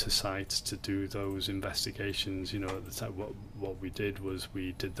going to sites to do those investigations. At the time, what we did was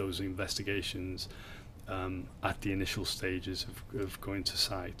we did those investigations at the initial stages of going to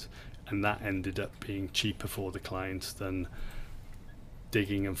site, and that ended up being cheaper for the client than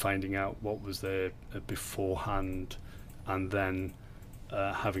digging and finding out what was there beforehand, and then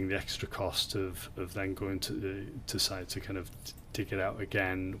having the extra cost of then going to site to kind of dig it out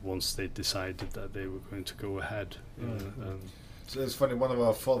again once they decided that they were going to go ahead. So it's funny, one of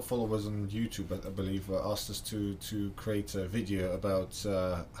our followers on YouTube, I believe, asked us to create a video about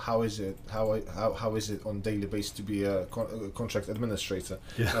how is it on daily basis to be a contract administrator.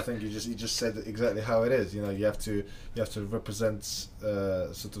 Yeah. I think you just said exactly how it is. You have to represent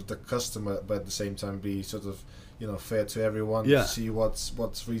sort of the customer, but at the same time be sort of fair to everyone. Yeah. See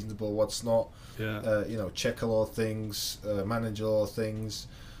what's reasonable, what's not. Yeah. Check a lot of things, manage a lot of things.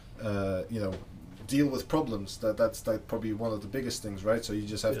 Deal with problems. That's probably one of the biggest things, right? So you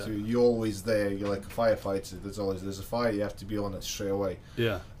just have to. You're always there. You're like a firefighter. There's a fire. You have to be on it straight away.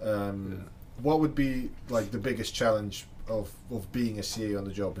 Yeah. What would be like the biggest challenge of being a CA on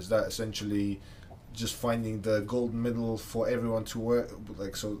the job? Is that essentially just finding the golden middle for everyone to work,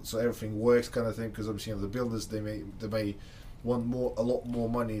 like so everything works, kind of thing? Because obviously the builders they may want a lot more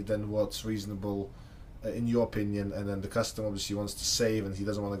money than what's reasonable. In your opinion, and then the customer obviously wants to save and he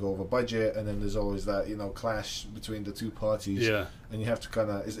doesn't want to go over budget, and then there's always that clash between the two parties. Yeah. And you have to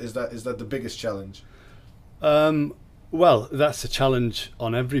kind of is that the biggest challenge? Well, that's a challenge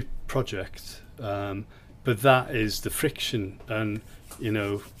on every project, but that is the friction. And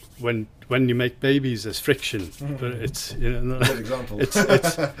when you make babies, there's friction, but it's Good example.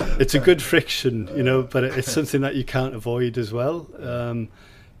 it's a good friction, but it's something that you can't avoid as well,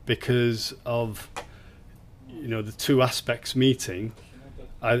 because of the two aspects meeting.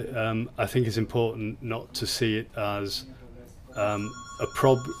 I think it's important not to see it as a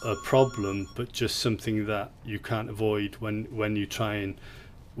problem, but just something that you can't avoid when you're trying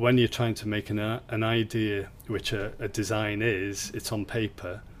to make an idea, which a design is. It's on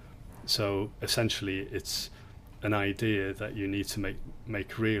paper, so essentially it's an idea that you need to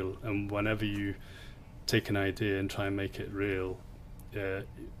make real. And whenever you take an idea and try and make it real,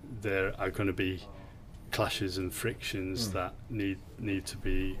 there are going to be clashes and frictions that need to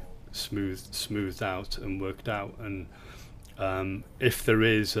be smoothed out and worked out. And if there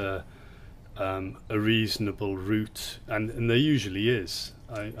is a reasonable route, and there usually is,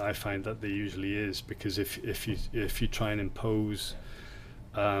 I find that there usually is, because if you try and impose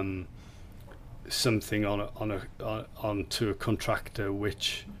something onto a contractor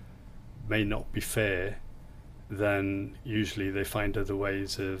which may not be fair, then usually they find other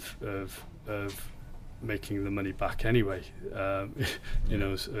ways of making the money back anyway.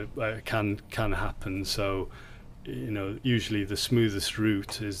 It can happen. So usually the smoothest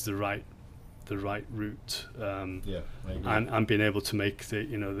route is the right route. I agree. And being able to make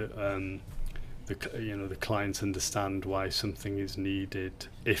the clients understand why something is needed,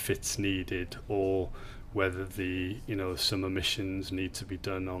 if it's needed, or whether some omissions need to be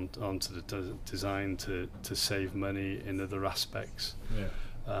done onto the design to save money in other aspects.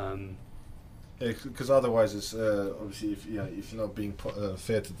 Because otherwise, it's obviously if you're not being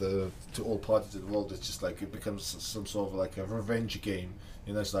fair to all parties involved, it's just like it becomes some sort of like a revenge game.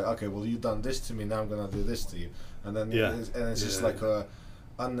 It's like, okay, well, you've done this to me, now I'm gonna do this to you, and then it's just like a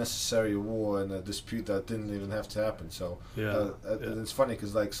unnecessary war and a dispute that didn't even have to happen. So and it's funny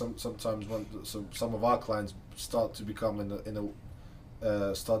because like sometimes when some of our clients start to become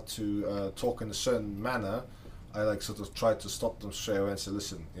talk in a certain manner, I like sort of try to stop them straight away and say,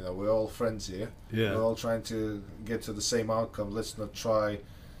 listen, we're all friends here. Yeah. We're all trying to get to the same outcome. Let's not try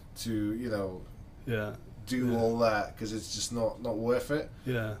to, do all that, because it's just not worth it.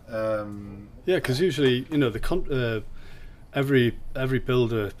 Yeah. Because usually, every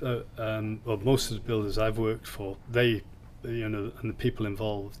builder, or most of the builders I've worked for, they, and the people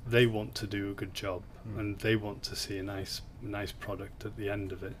involved, they want to do a good job, and they want to see a nice product at the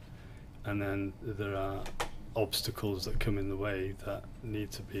end of it. And then there are obstacles that come in the way that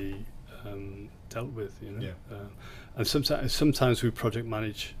need to be dealt with. And sometimes we project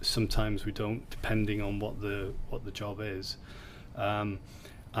manage, sometimes we don't, depending on what the job is. A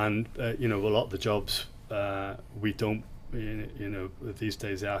lot of the jobs we don't. These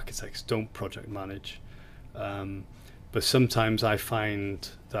days the architects don't project manage, but sometimes I find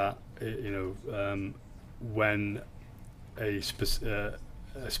that when a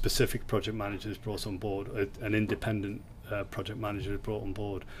specific project manager is brought on board, an independent project manager is brought on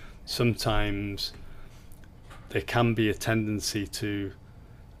board, sometimes there can be a tendency to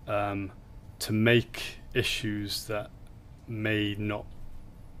make issues that may not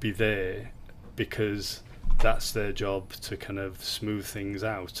be there, because that's their job to kind of smooth things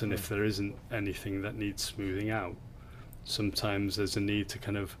out. And if there isn't anything that needs smoothing out, sometimes there's a need to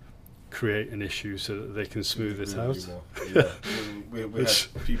kind of create an issue so that they can smooth it out. We had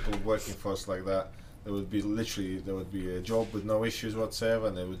people working for us like that. There would be a job with no issues whatsoever,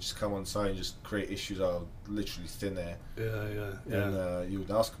 and they would just come on site and just create issues out of literally thin air. And you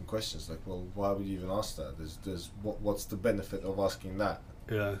would ask them questions like, well, why would you even ask that? What's the benefit of asking that?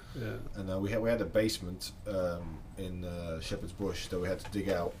 And we had a basement in Shepherd's Bush that we had to dig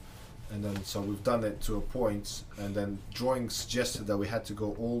out, and then so we've done it to a point, and then drawings suggested that we had to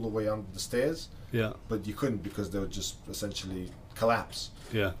go all the way under the stairs, but you couldn't, because they would just essentially collapse.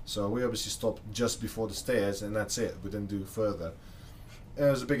 So we obviously stopped just before the stairs, and that's it. We didn't do further. And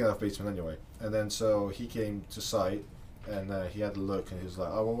it was a big enough basement anyway. And then so he came to site, and he had a look, and he was like,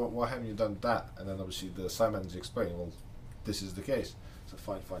 oh, well, why haven't you done that? And then obviously the site manager explained, well, this is the case. So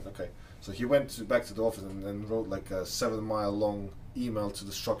fine, okay. So he went back to the office and wrote like a 7-mile long email to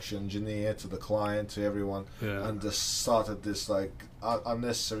the structure engineer, to the client, to everyone, and just started this like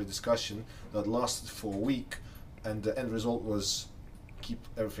unnecessary discussion that lasted for a week, and the end result was keep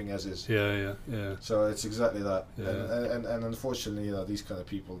everything as is. So it's exactly that. And unfortunately, these kind of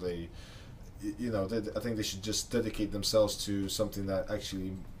people, they I think they should just dedicate themselves to something that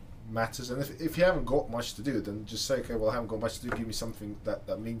actually matters. And if you haven't got much to do, then just say, okay, well, I haven't got much to do, give me something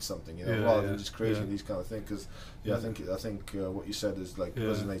that means something, rather than just creating these kind of things. Because I think what you said is like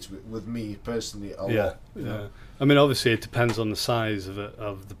resonates with me personally a lot. I mean, obviously it depends on the size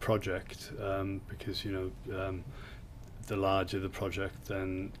of the project, because the larger the project,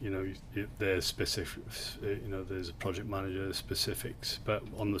 then there's specific, there's a project manager specifics. But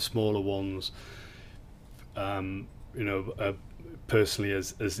on the smaller ones, personally,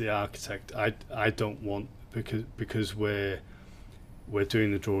 as the architect, I don't want, because we're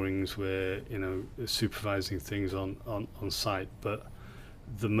doing the drawings, we're supervising things on site, but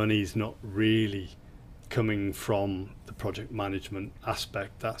the money's not really coming from the project management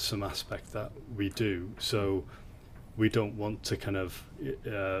aspect. That's some aspect that we do, so we don't want to kind of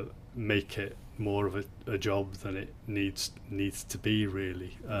make it more of a job than it needs to be,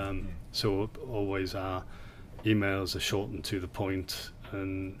 really. So always our emails are short and to the point,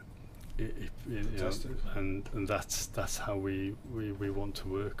 and and that's how we want to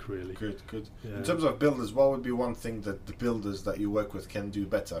work, really. Good. In terms of builders, what would be one thing that the builders that you work with can do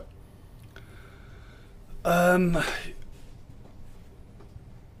better?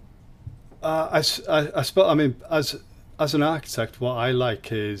 I suppose, I mean, as an architect, what I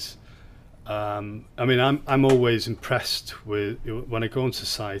like is, I'm always impressed with when I go onto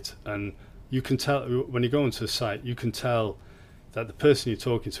site, and you can tell when you go onto a site, you can tell that the person you're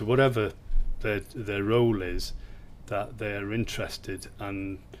talking to, whatever their role is, that they're interested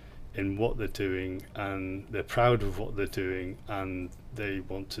in what they're doing, and they're proud of what they're doing, and they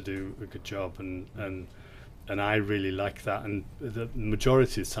want to do a good job, and I really like that, and the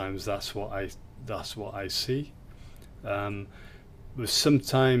majority of times that's what I see. But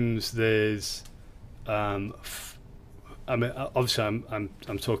sometimes there's obviously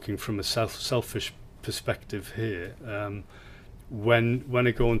I'm talking from a selfish perspective here. When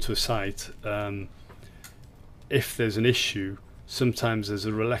I go onto a site, if there's an issue, sometimes there's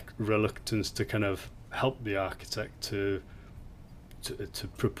a reluctance to kind of help the architect to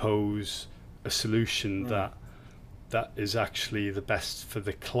propose a solution that is actually the best for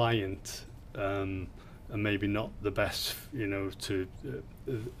the client, and maybe not the best,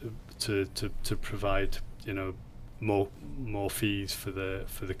 to provide, more fees for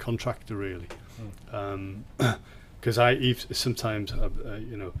the contractor, really. Because sometimes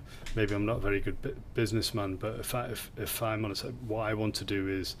maybe I'm not a very good businessman, but if I'm honest, what I want to do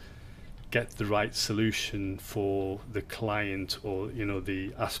is get the right solution for the client, or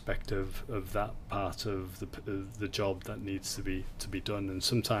the aspect of that part of the job that needs to be done. And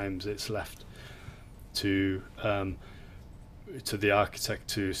sometimes it's left to the architect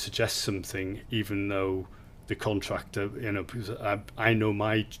to suggest something, even though the contractor, because I know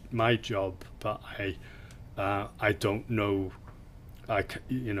my job, but I don't know.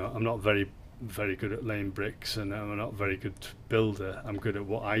 I'm not very good at laying bricks, and I'm not a very good builder. I'm good at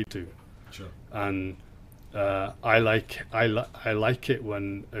what I do. Sure. And I like it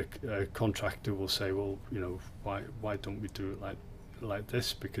when a contractor will say, well, why don't we do it like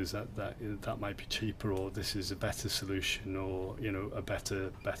this, because that might be cheaper, or this is a better solution, or a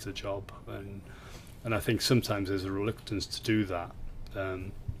better job. And I think sometimes there's a reluctance to do that,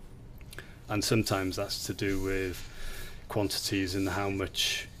 and sometimes that's to do with quantities and how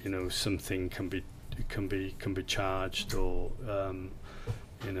much something can be charged, or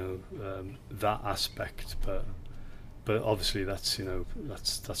that aspect. But obviously that's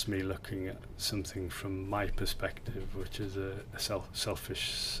me looking at something from my perspective, which is a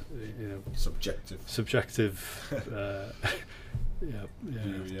selfish, subjective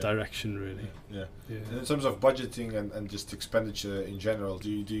direction, really. Yeah. And in terms of budgeting and just expenditure in general, do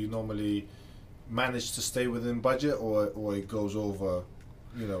you normally manage to stay within budget, or it goes over,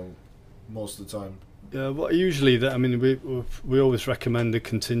 most of the time? Well, usually we always recommend a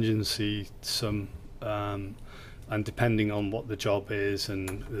contingency sum, and depending on what the job is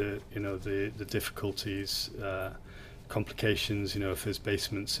and the difficulties, complications, if there's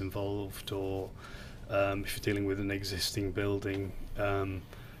basements involved, or if you're dealing with an existing building,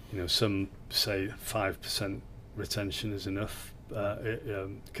 some say 5% retention is enough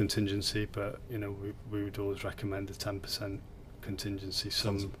contingency, but we would always recommend a 10% contingency.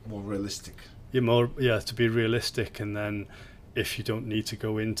 Sounds more realistic. To be realistic, and then if you don't need to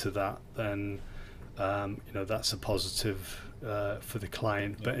go into that, then that's a positive for the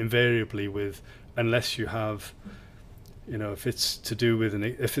client. But invariably, unless you have, if it's to do with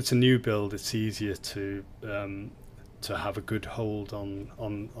if it's a new build, it's easier to have a good hold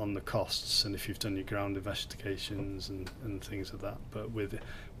on the costs, and if you've done your ground investigations and things like that. But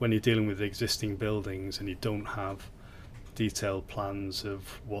when you're dealing with existing buildings and you don't have detailed plans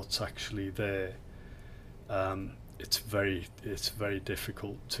of what's actually there, it's very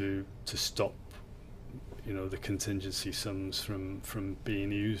difficult to stop the contingency sums from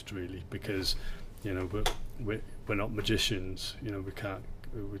being used, really, because we're not magicians. We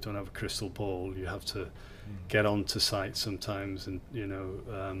don't have a crystal ball. You have to get onto site sometimes, and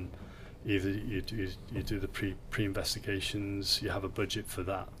either you do the pre-investigations, you have a budget for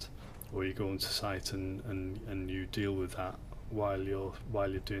that, or you go onto site and you deal with that while you're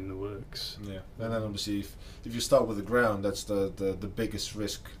doing the works. Yeah, and then obviously if you start with the ground, that's the biggest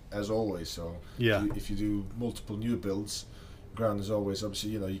risk, as always. So if you do multiple new builds, ground is always,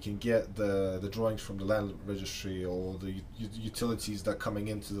 obviously, you can get the drawings from the land registry, or the utilities that are coming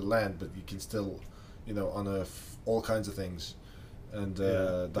into the land, but you can still unearth all kinds of things, and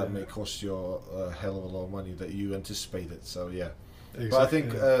that may cost you a hell of a lot of money that you anticipated. So exactly. But I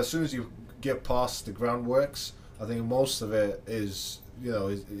think as soon as you get past the groundworks, I think most of it is,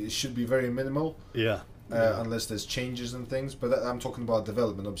 it should be very minimal. Unless there's changes and things. But I'm talking about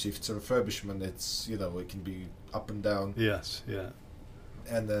development. Obviously, if it's a refurbishment, it's it can be up and down. Yes. Yeah.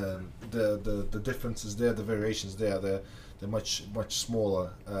 And the differences there, the variations there, they're much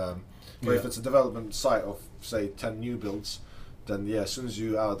smaller. But if it's a development site of, say, 10 new builds, then as soon as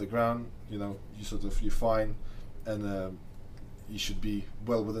you're out of the ground, you're fine, and you should be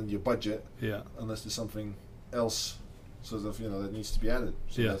well within your budget. Unless there's something else that needs to be added.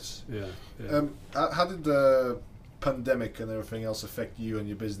 So how did the pandemic and everything else affect you and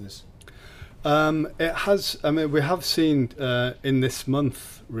your business? It has. We have seen in this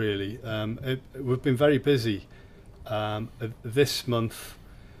month, really. We've been very busy. This month,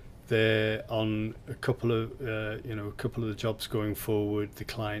 they're on a couple of the jobs going forward. The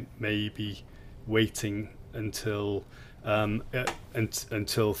client may be waiting until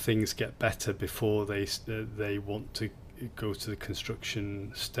things get better before they want to go to the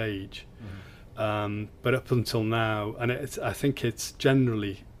construction stage. But up until now, and I think it's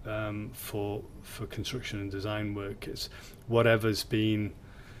generally for construction and design work, it's whatever's been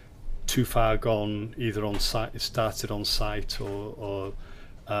too far gone, either on site, started on site, or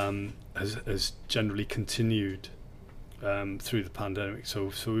has generally continued through the pandemic.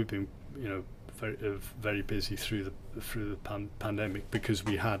 So we've been very busy through the pandemic, because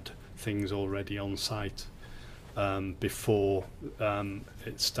we had things already on site before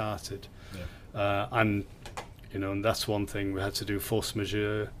it started. And that's one thing we had to do, force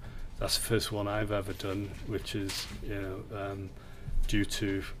majeure. that's the first one I've ever done, which is due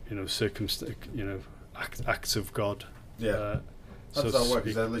to acts of God. Yeah. How does that work?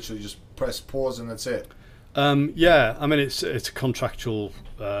 Is that literally just press pause and that's it? Yeah, I mean it's a contractual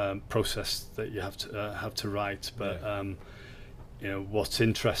process that you have to write, but what's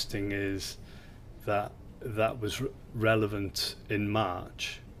interesting is that was relevant in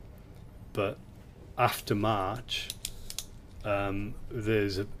March, but after March,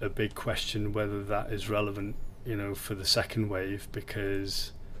 there's a big question whether that is relevant, for the second wave,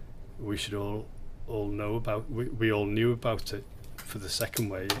 because we should all know about we all knew about it for the second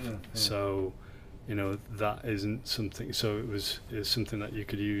wave. So that isn't something. So it was something that you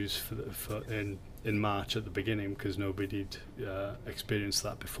could use for in March at the beginning, because nobody'd experienced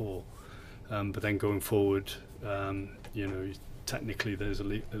that before. But then going forward, technically there's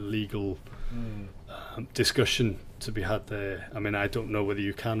a legal discussion to be had there. I mean, I don't know whether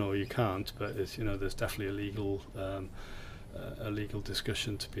you can or you can't, but it's, there's definitely a legal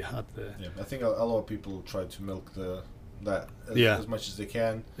discussion to be had there. Yeah, I think a lot of people try to milk that as much as they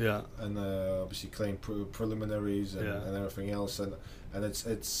can. Yeah, and obviously claim preliminaries and everything else, and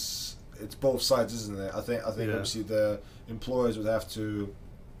it's both sides, isn't it? I think obviously the employers would have to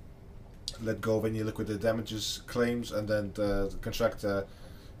let go of any liquidated damages claims, and then the contractor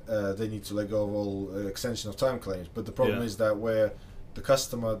they need to let go of all extension of time claims. But the problem is that where the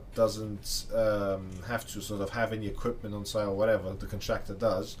customer doesn't have to sort of have any equipment on site or whatever, the contractor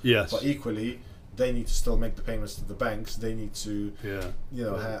does. Yes. But equally, they need to still make the payments to the banks. They need to,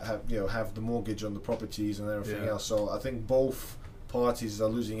 have the mortgage on the properties and everything else. So I think both parties are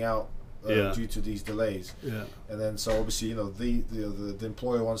losing out due to these delays. Yeah. And then so obviously the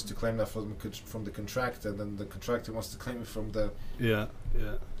employer wants to claim that from the contractor, and then the contractor wants to claim it from the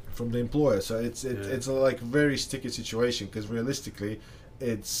from the employer. So it's a like very sticky situation, because realistically,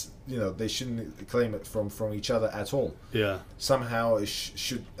 it's they shouldn't claim it from each other at all. Yeah. Somehow it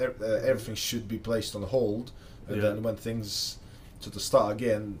should everything should be placed on hold, and then when things sort of start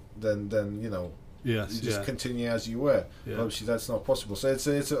again, then yes, you just continue as you were. Yeah. Obviously, that's not possible. So I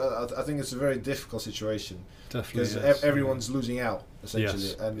think it's a very difficult situation. Definitely, because everyone's losing out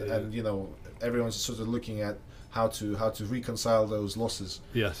essentially, and everyone's sort of looking at how to reconcile those losses.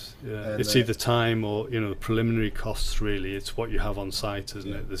 Yes, yeah. And it's either time or preliminary costs. Really, it's what you have on site,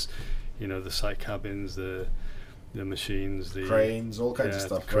 isn't it? There's the site cabins, the machines, the cranes, all kinds of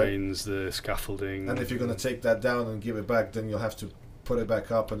stuff. The cranes, right? The scaffolding. And if you're going to take that down and give it back, then you'll have to put it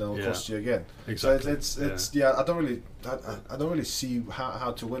back up, and it'll cost you again. Exactly. So it's I don't really see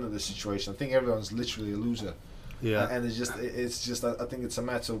how to win in this situation. I think everyone's literally a loser. Yeah. And it's just I think it's a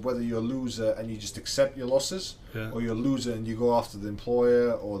matter of whether you're a loser and you just accept your losses, or you're a loser and you go after the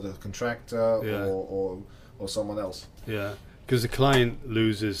employer or the contractor or someone else. Yeah. Because the client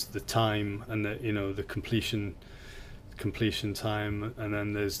loses the time and the completion time, and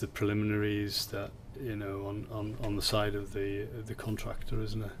then there's the preliminaries that on the side of the contractor,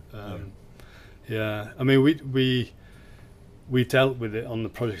 isn't it? Yeah. I mean, we dealt with it on the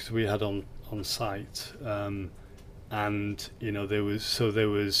projects we had on site, and there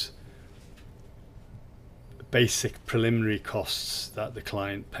was basic preliminary costs that the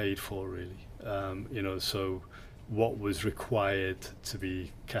client paid for, really. So what was required to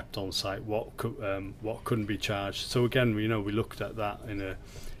be kept on site, what couldn't be charged. So again, we looked at that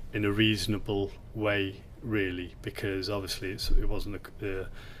in a reasonable way, really, because obviously it wasn't the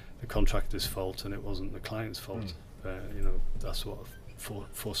contractor's fault, and it wasn't the client's fault. That's what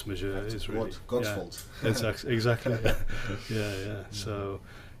force majeure is, really. What God's fault. Exactly. Yeah.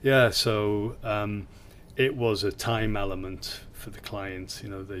 So it was a time element for the client.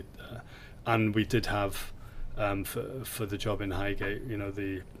 And we did have for the job in Highgate,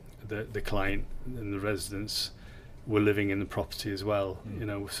 the client and the residents were living in the property as well.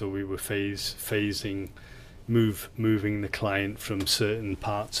 So we were moving the client from certain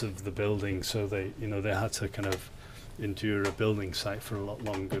parts of the building, so they had to kind of endure a building site for a lot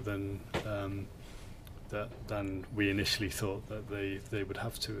longer than we initially thought that they would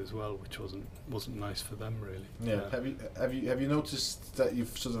have to as well, which wasn't nice for them, really. Yeah. Have you noticed that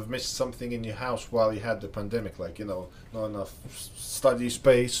you've sort of missed something in your house while you had the pandemic, like not enough study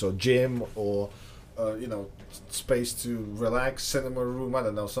space or gym or space to relax, cinema room, I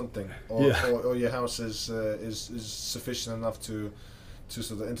don't know, something, or your house is sufficient enough to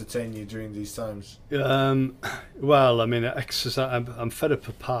sort of entertain you during these times? Well, I mean, exercise. I'm fed up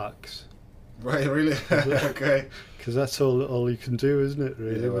of parks. Right, really? Okay. Because that's all you can do, isn't it?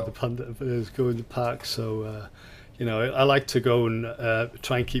 Really, with the pandemic, is go in the park. So, I like to go and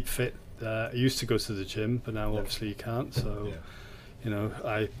try and keep fit. I used to go to the gym, but now obviously you can't. So,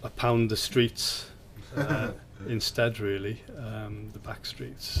 I pound the streets instead, really, the back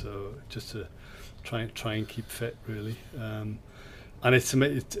streets. So just to try and keep fit, really. And that's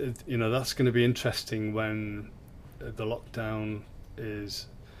going to be interesting when the lockdown is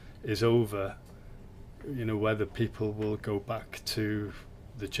over. Whether people will go back to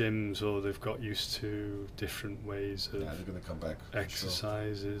the gyms or they've got used to different ways of they're going to come back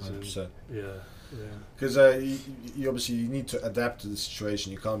exercises. Sure. 100%. Yeah. Because you obviously need to adapt to the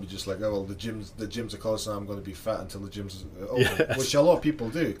situation. You can't be just like, oh well, the gyms are closed now, I'm going to be fat until the gyms are open, Yes. which a lot of people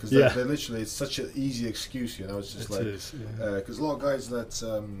do, because Yeah. they're literally, it's such an easy excuse, it's just because a lot of guys that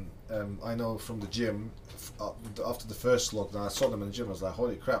I know from the gym after the first lockdown, I saw them in the gym, I was like,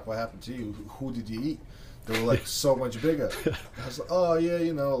 holy crap, what happened to you? Who did you eat? They were like so much bigger. I was like, oh yeah,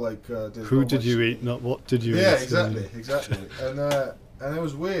 there's Who not did much. you eat? Not what did you eat? Yeah, exactly. And it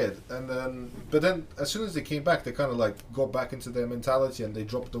was weird. But then as soon as they came back, they kind of like got back into their mentality and they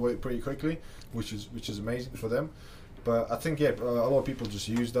dropped the weight pretty quickly, which is amazing for them. But I think a lot of people just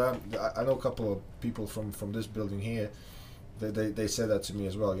use that. I know a couple of people from this building here. They said that to me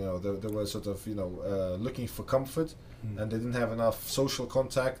as well. They were sort of looking for comfort. And they didn't have enough social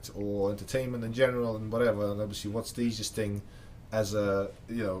contact or entertainment in general and whatever. And obviously, what's the easiest thing as a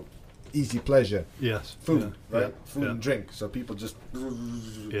easy pleasure? Yes, food, right? Yeah. Food and drink. So people just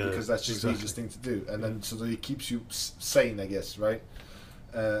because that's just the easiest thing to do, and then so that it keeps you sane, I guess, right?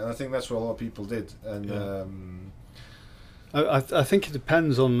 And I think that's what a lot of people did. And I think it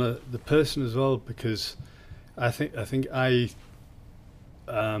depends on the person as well, because I think I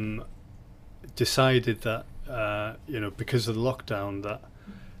decided that. Because of the lockdown, that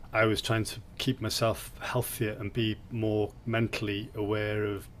I was trying to keep myself healthier and be more mentally aware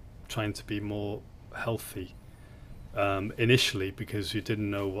of trying to be more healthy initially, because you didn't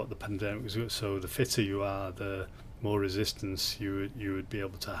know what the pandemic was. So the fitter you are, the more resistance you would be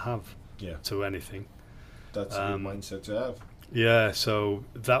able to have to anything. That's a good mindset to have. Yeah, so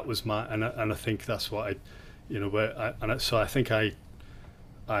that was my and I think that's what so I think I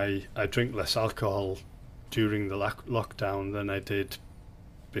drink less alcohol during the lockdown than I did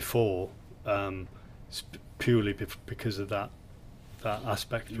before, purely because of that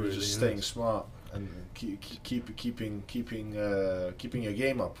aspect. You were just staying smart and keeping your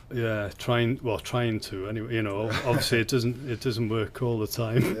game up. Yeah, trying to anyway. Obviously it doesn't work all the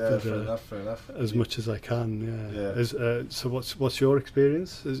time. Yeah, but, fair enough. As much as I can. Yeah. So what's your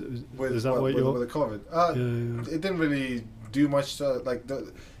experience? Is that what you're with the COVID? It didn't really do much.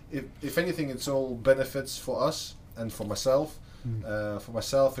 If anything, it's all benefits for us and for myself. For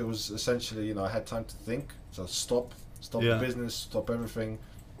myself, it was essentially, I had time to think. So stop the business, stop everything.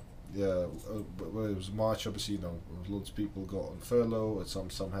 Yeah, it was March. Obviously, loads of people got on furlough,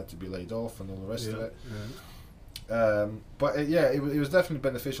 and some had to be laid off, and all the rest of it. But it was definitely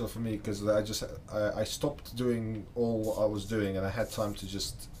beneficial for me, because I stopped doing all what I was doing, and I had time to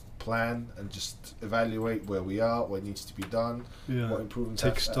just plan and just evaluate where we are, what needs to be done, what improvements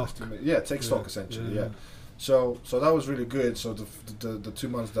take stock. Take stock essentially. So that was really good. So the 2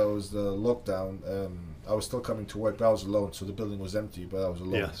 months that was the lockdown, I was still coming to work, but I was alone. So the building was empty, but I was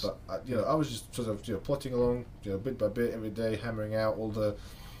alone. Yes. But I was just sort of plodding along, bit by bit every day, hammering out all the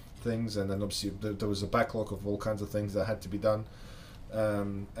things, and then obviously there was a backlog of all kinds of things that had to be done.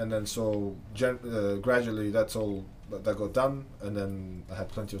 And then so gradually that got done, and then I had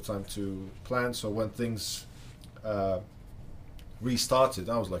plenty of time to plan. So when things restarted,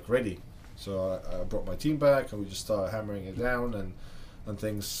 I was like ready. So I brought my team back, and we just started hammering it down, and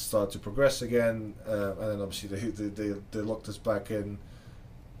things started to progress again. And then obviously they locked us back in,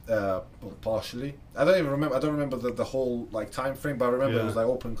 partially. I don't remember the whole time frame, but I remember it was like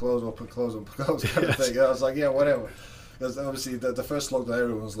open, close kind of thing. And I was like, whatever. Because obviously the first lockdown,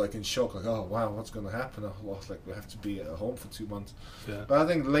 everyone was like in shock, like, oh wow, what's going to happen? We have to be at home for 2 months. Yeah. But I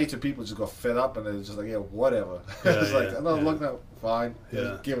think later people just got fed up, and they were just like, whatever. It's like another lockdown, fine.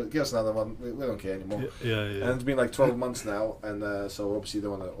 Yeah. Give us another one. We don't care anymore. And it's been like 12 months now, and so obviously they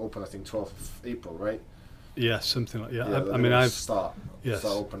want to open, I think 12th of April, right? Yeah, something like I've start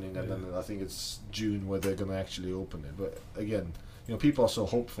opening, and then I think it's June where they're going to actually open it. But again, people are so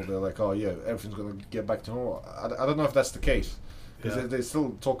hopeful. They're like, oh yeah, everything's going to get back to normal. I don't know if that's the case, because they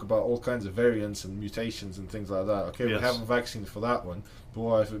still talk about all kinds of variants and mutations and things like that. Okay, we have a vaccine for that one, but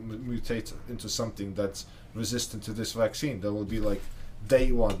what if it mutates into something that's resistant to this vaccine? That will be like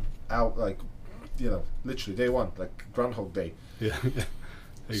day one out, like literally day one, like Groundhog Day. Yeah.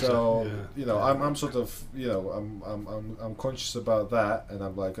 Exactly. So I'm sort of I'm conscious about that, and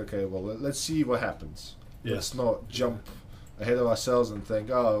I'm like, okay, well, let's see what happens. Let's not jump ahead of ourselves and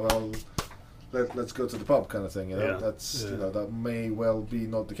think, oh well, let's go to the pub kind of thing. You know, Yeah, that's yeah. you know, that may well be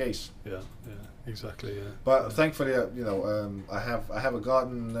not the case. Yeah, exactly. Yeah. But thankfully, you know, I have a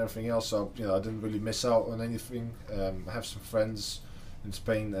garden and everything else, so you know, I didn't really miss out on anything. I have some friends in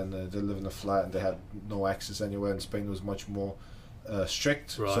Spain, and they live in a flat, and they had no access anywhere. In Spain, it was much more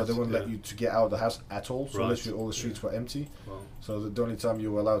strict, so Right, they wouldn't let yeah. you to get out of the house at all. So Right, literally, all the streets yeah. were empty. Well, So the only time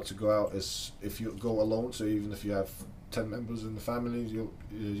you were allowed to go out is if you go alone. So even if you have 10 members in the family, you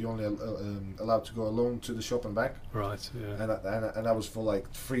only allowed to go alone to the shop and back. right. Yeah. And that was for like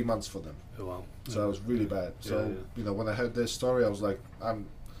 3 months for them. Oh, wow. So it was really bad. So Yeah, yeah. you know, when I heard their story, I was like, I'm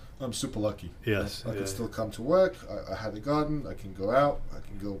super lucky. Yes. I yeah. can still come to work. I had a garden. I can go out. I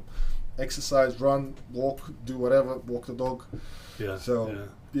can go exercise, run, walk, do whatever, walk the dog. Yeah. So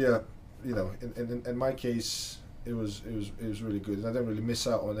yeah. yeah, you know, in my case, it was really good, and I didn't really miss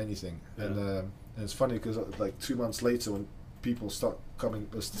out on anything. Yeah. And it's funny because like 2 months later, when people start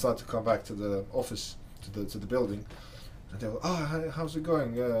to come back to the office, to the building, and they were, oh, how's it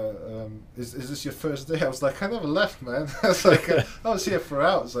going? Is this your first day? I was like, I never left, man. I was like, I was here for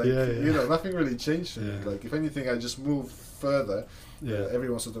hours. Like, Yeah, yeah. you know, nothing really changed for me. Yeah. Like, if anything, I just moved further. Yeah.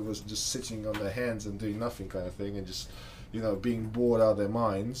 Everyone sort of was just sitting on their hands and doing nothing kind of thing, and just, you know, being bored out of their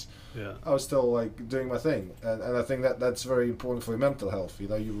minds. Yeah. I was still like doing my thing, and I think that's very important for your mental health. You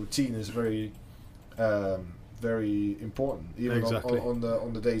know, your routine is very very important, even Exactly.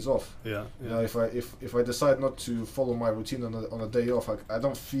 on the days off. Yeah. You know, if I decide not to follow my routine on a day off, I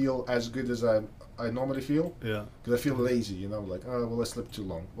don't feel as good as I normally feel, Yeah. because I feel lazy. You know, like, oh well, I slept too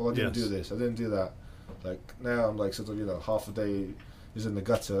long. Well, I didn't Yes. do this. I didn't do that. Like now, I'm like sort of, you know, half a day is in the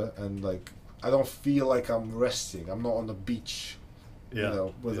gutter, and like I don't feel like I'm resting. I'm not on the beach. Yeah. You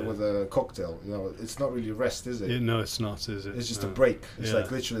know, with yeah. with a cocktail. You know, it's not really rest, is it? Yeah, no, it's not, is it? It's just No. a break. It's Yeah.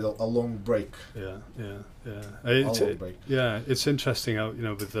 like literally a long break. Yeah, yeah. A long break. Yeah, it's interesting how, you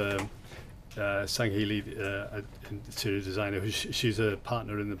know, with Sang Hee Lee, interior designer, she's a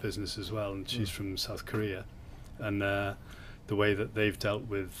partner in the business as well, and she's from South Korea, and the way that they've dealt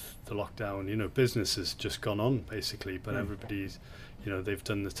with the lockdown, you know, business has just gone on basically, but everybody's, you know, they've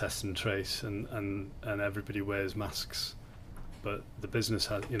done the test and trace, and everybody wears masks, but the business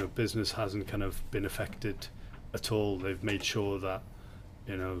hasn't kind of been affected at all. They've made sure that,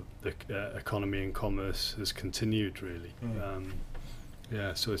 you know, the economy and commerce has continued really.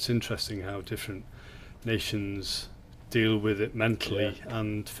 Yeah, so it's interesting how different nations deal with it mentally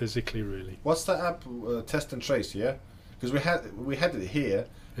and physically, really. What's that app? Test and Trace, yeah? Because we had it here.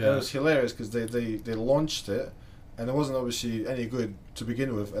 And it was hilarious because they launched it, and it wasn't obviously any good to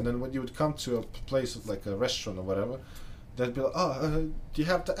begin with. And then when you would come to a place like a restaurant or whatever, they'd be like, "Oh, do you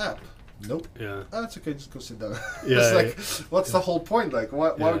have the app?" Nope. Yeah. Oh, it's okay, just go sit down. Yeah, It's like, what's the whole point? Like,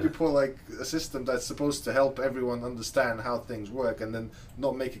 why Yeah. would you put like a system that's supposed to help everyone understand how things work, and then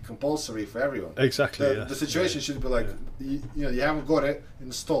not make it compulsory for everyone? Exactly. The situation should be like, you know, you haven't got it,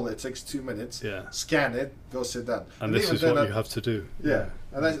 install it. It takes 2 minutes. Yeah. Scan it, go sit down. And this even is then what you have to do. Yeah,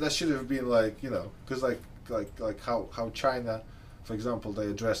 and that should have been like, you know, because like how China, for example, they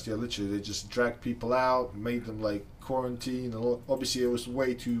addressed, literally they just dragged people out, made them like quarantine, and all. Obviously it was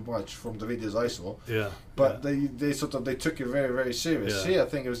way too much from the videos I saw. Yeah. But yeah. they took it very, very serious. Yeah. Here I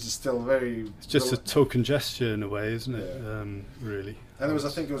think it was just still very. It's just a token gesture in a way, isn't it? Yeah. Really. And I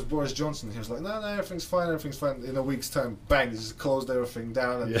think it was Boris Johnson. He was like, no, everything's fine. In a week's time, bang, he just closed everything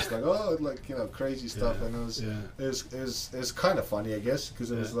down, and just like, oh, like, you know, crazy stuff. Yeah. And it was kind of funny, I guess,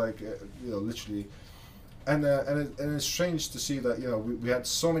 because it was like, you know, literally. And it's strange to see that, you know, we had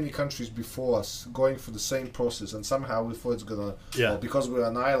so many countries before us going through the same process, and somehow we thought it's gonna, well, because we're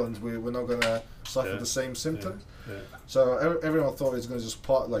an island, we're not gonna suffer the same symptoms. Yeah. So everyone thought it was gonna just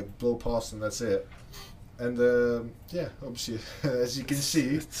blow past, and that's it. And obviously, as you can see,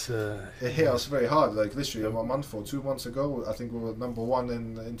 it hit us very hard. Like literally a month or 2 months ago, I think we were number one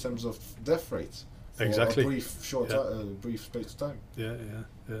in terms of death rates. For Exactly. a brief space of time. Yeah.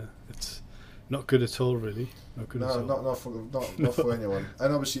 It's not good at all, really. Not good at all. Not for anyone.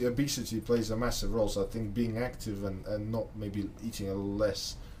 And obviously, obesity plays a massive role. So I think being active and not maybe eating a little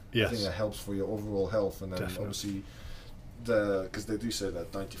less, I think that helps for your overall health. And then obviously, because they do say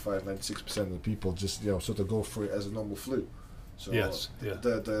that 95-96% of the people just, you know, sort of go for it as a normal flu. So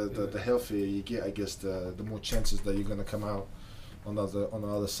the healthier you get, I guess, the more chances that you're going to come out on the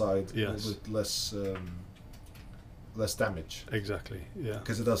other side with less damage. Exactly. Yeah.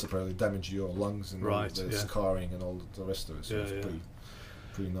 Because it does apparently damage your lungs and the scarring and all the rest of it. So it's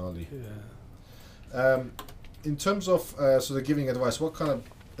pretty gnarly. Yeah. In terms of sort of giving advice, what kind of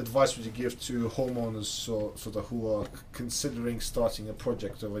advice would you give to homeowners sort of who are considering starting a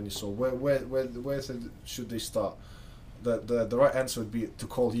project of any sort? Where should they start? the right answer would be to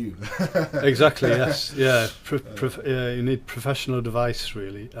call you. Exactly. Yes. Yeah. You need professional advice,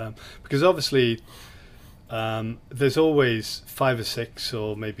 really, because obviously there's always 5 or 6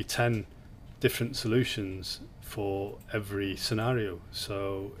 or maybe 10 different solutions for every scenario.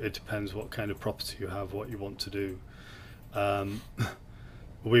 So it depends what kind of property you have, what you want to do.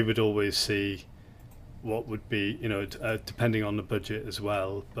 We would always see what would be, depending on the budget as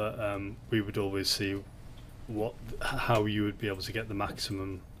well, but we would always see how you would be able to get the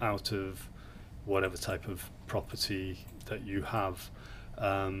maximum out of whatever type of property that you have.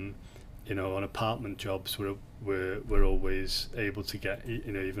 On apartment jobs, we're always able to get,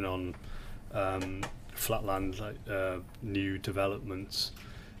 even on flat land, like new developments,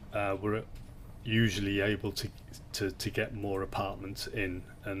 we're usually able to get more apartments in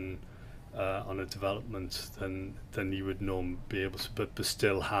and on a development than you would normally be able to, but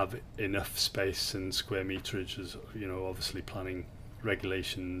still have enough space and square meterage. As obviously planning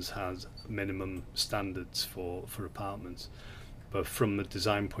regulations has minimum standards for apartments, but from a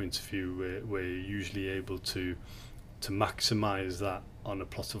design point of view, we're usually able to maximize that on a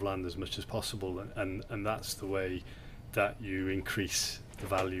plot of land as much as possible, and that's the way that you increase the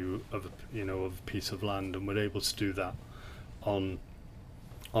value of a piece of land, and we're able to do that on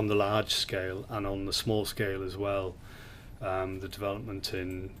the large scale and on the small scale as well. The development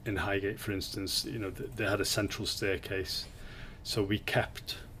in Highgate, for instance, they had a central staircase, so we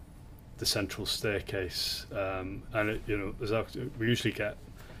kept the central staircase, and we usually get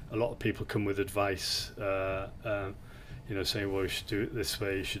a lot of people come with advice, saying, well, you should do it this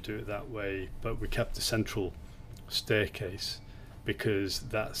way, you should do it that way, but we kept the central staircase because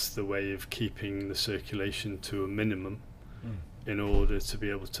that's the way of keeping the circulation to a minimum, in order to be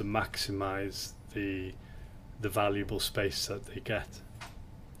able to maximize the valuable space that they get.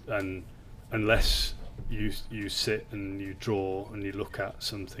 And unless you sit and you draw and you look at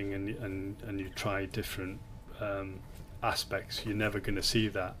something and you try different aspects, you're never going to see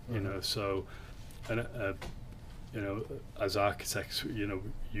that. So as architects,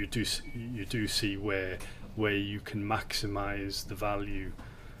 you do see where you can maximize the value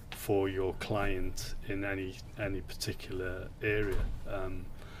for your client in any particular area,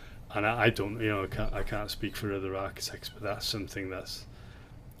 and I don't, I can't speak for other architects, but that's something that's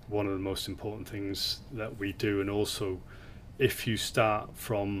one of the most important things that we do. And also, if you start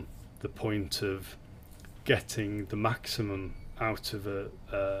from the point of getting the maximum out of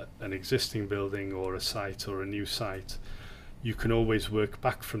an existing building or a site or a new site, you can always work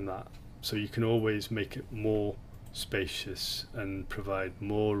back from that. So you can always make it more spacious and provide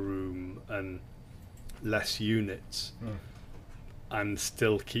more room and less units, and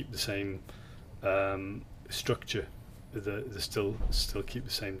still keep the same structure, still keep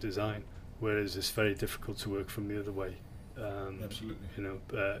the same design, whereas it's very difficult to work from the other way. Absolutely.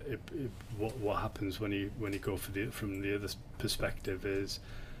 What happens when you go from the other perspective is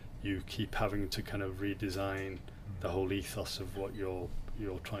you keep having to kind of redesign the whole ethos of what you're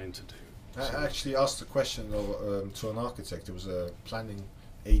trying to do. I actually asked a question to an architect. It was a planning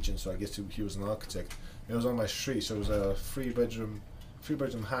agent, so I guess he was an architect. It was on my street, so it was a three bedroom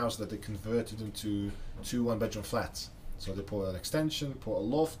house that they converted into 2 1-bedroom flats. So they put an extension, put a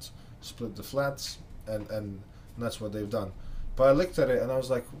loft, split the flats, and that's what they've done. But I looked at it and I was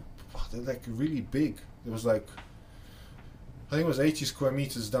like, oh, they're like really big. It was like, I think it was 80 square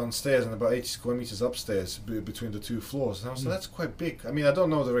meters downstairs and about 80 square meters upstairs between the 2 floors. And I was like, that's quite big. I mean, I don't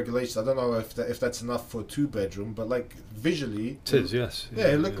know the regulations. I don't know if that's enough for a 2-bedroom, but like visually, it is. Yes. Yeah,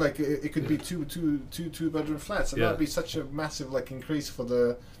 it looked like it could be two 2-bedroom flats, and that'd be such a massive like increase for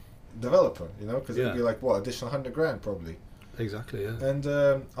the developer, because it'd be like additional 100 grand probably. Exactly. Yeah. And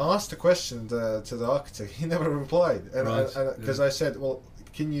I asked the question to the architect. He never replied, and because I said, well,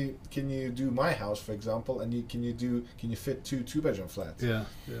 can you do my house, for example, and can you fit 2 2-bedroom flats? Yeah.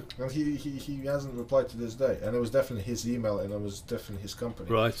 And he hasn't replied to this day, and it was definitely his email, and it was definitely his company.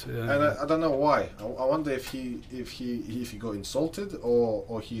 Right. Yeah. And I don't know why. I wonder if he got insulted,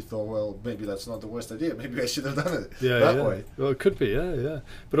 or he thought, well, maybe that's not the worst idea. Maybe I should have done it that way. Well, it could be. Yeah.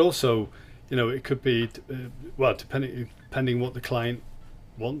 But also, it could be depending what the client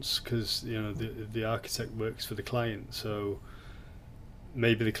wants, because the architect works for the client, so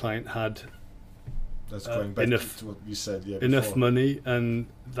maybe the client had that's going back enough to what you said enough money, and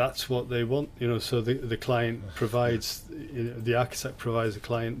that's what they want, so the client provides, the architect provides the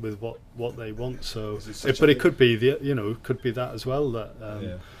client with what they want. So it could be it could be that as well,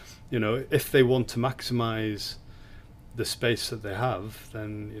 that if they want to maximize the space that they have,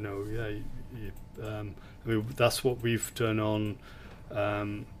 then I mean, that's what we've done on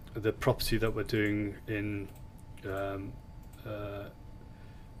the property that we're doing in um,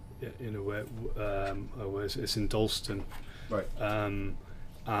 where it's in Dalston, Right.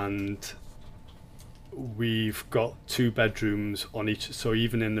 And we've got 2 bedrooms on each. So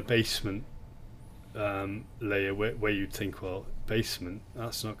even in the basement layer, where you'd think, well, basement,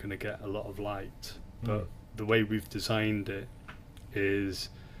 that's not going to get a lot of light, but the way we've designed it is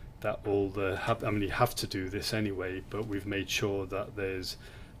that you have to do this anyway, but we've made sure that there's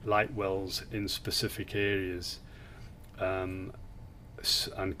light wells in specific areas, and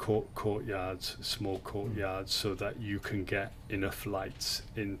courtyards, small courtyards, so that you can get enough lights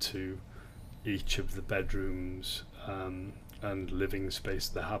into each of the bedrooms and living space,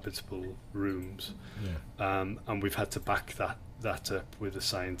 the habitable rooms. And we've had to back that up with a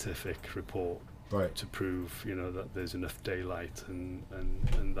scientific report, right, to prove, that there's enough daylight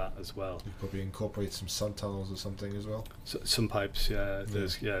and that as well. You probably incorporate some sun tunnels or something as well. So, some pipes,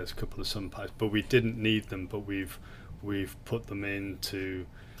 there's a couple of sun pipes, but we didn't need them, but we've put them in to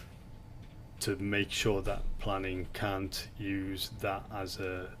make sure that planning can't use that as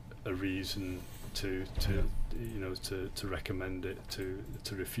a reason to recommend it, to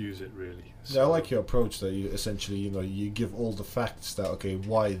refuse it, really. So yeah, I like your approach that you essentially, you give all the facts that, okay,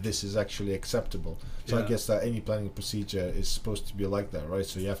 why this is actually acceptable. So I guess that any planning procedure is supposed to be like that, right?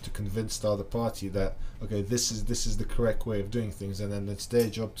 So you have to convince the other party that, okay, this is the correct way of doing things, and then it's their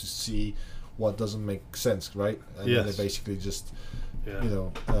job to see what doesn't make sense, right? And then they basically just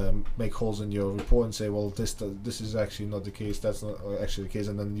make holes in your report and say, well, this is actually not the case, that's not actually the case,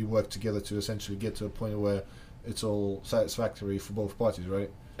 and then you work together to essentially get to a point where it's all satisfactory for both parties, right?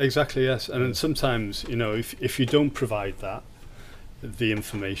 Exactly, yes. And then sometimes, if you don't provide the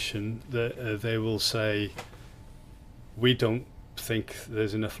information, they will say, we don't think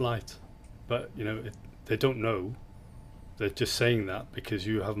there's enough light, but they don't know. They're just saying that because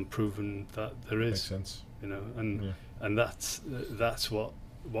you haven't proven that there is. Makes sense. And that's what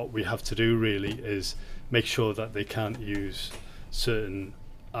we have to do, really, is make sure that they can't use certain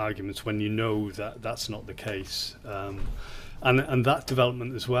arguments when you know that that's not the case. And that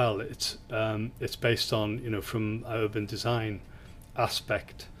development as well, it's based on, from an urban design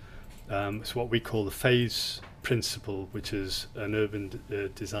aspect, it's what we call the phase principle, which is an urban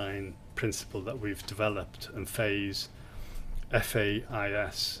design principle that we've developed. And phase,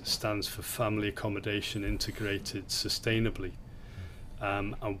 FAIS, stands for Family Accommodation Integrated Sustainably.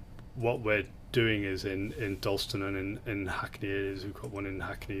 And what we're doing is in Dalston and in Hackney areas, we've got one in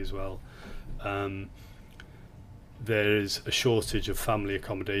Hackney as well, there is a shortage of family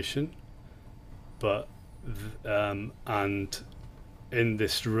accommodation, but and in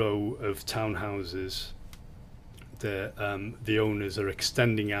this row of townhouses, the owners are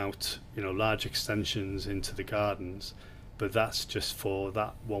extending out, large extensions into the gardens, but that's just for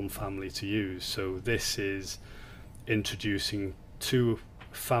that one family to use. So this is introducing 2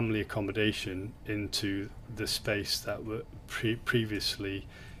 family accommodation into the space that were previously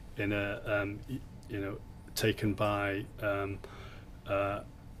in a taken by a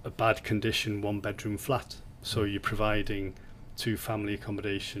bad condition 1-bedroom flat. So you're providing 2 family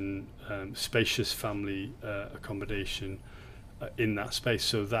accommodation, spacious family accommodation in that space.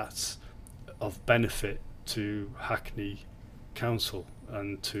 So that's of benefit to Hackney Council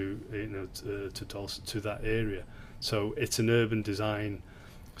and to Dalston, to that area. So it's an urban design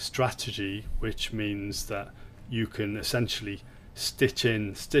strategy, which means that you can essentially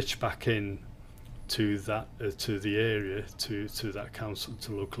stitch back in to that to the area, to that council,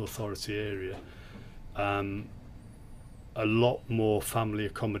 to local authority area, a lot more family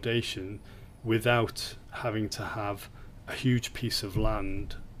accommodation without having to have a huge piece of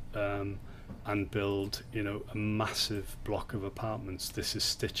land and build a massive block of apartments. This is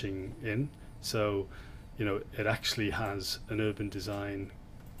stitching in. So it actually has an urban design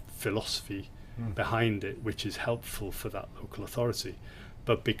philosophy behind it, which is helpful for that local authority.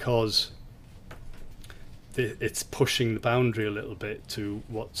 But because it's pushing the boundary a little bit to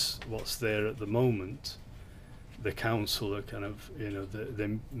what's there at the moment, the council are kind of,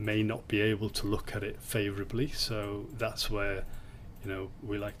 they may not be able to look at it favourably. So that's where,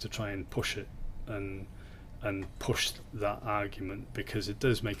 we like to try and push it and push that argument, because it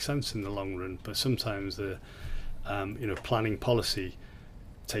does make sense in the long run. But sometimes the planning policy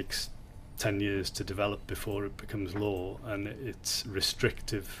takes 10 years to develop before it becomes law, and it's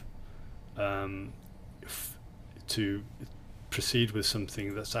restrictive to proceed with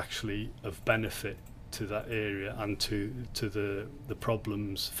something that's actually of benefit to that area and to the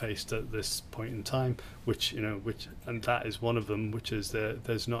problems faced at this point in time, which and that is one of them, which is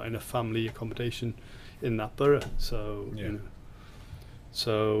there's not enough family accommodation in that borough. So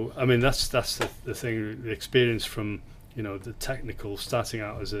So I mean that's the thing, the experience from, you know, the technical, starting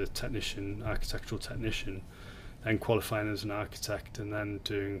out as a technician, architectural technician, then qualifying as an architect, and then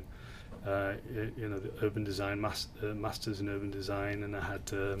doing you know, the urban design masters in urban design. And I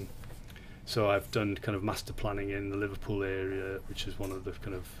had so I've done kind of master planning in the Liverpool area, which is one of the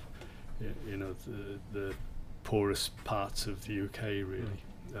kind of, you know, the poorest parts of the UK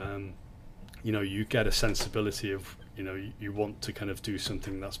really. You know, you get a sensibility of, you know, you want to kind of do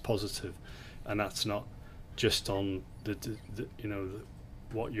something that's positive, and that's not just on the you know,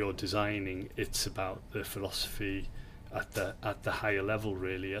 what you're designing. It's about the philosophy at the higher level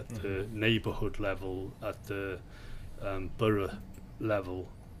really, at the neighbourhood level, at the borough level,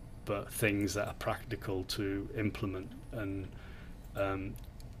 but things that are practical to implement and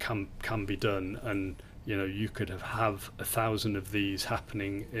can be done. And you know, you could have 1,000 of these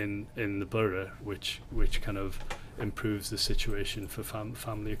happening in the borough, which kind of improves the situation for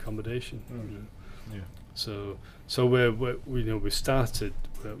family accommodation. You know? Yeah. So we you know, we started,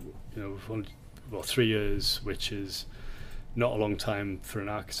 you know, we've only, well, 3 years, which is not a long time for an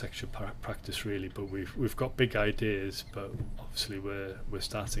architecture practice really, but we've got big ideas, but obviously we're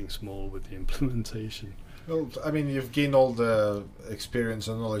starting small with the implementation. Well, I mean, you've gained all the experience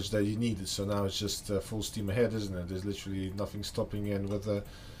and knowledge that you needed, so now it's just full steam ahead, isn't it? There's literally nothing stopping you, and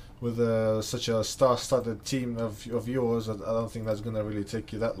with such a star-studded team of yours, I don't think that's going to really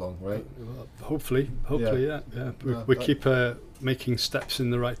take you that long, right? Hopefully, yeah. We keep making steps in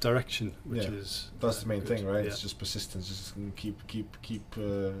the right direction, which is that's the main good thing, right? Yeah. It's just persistence. Just keep you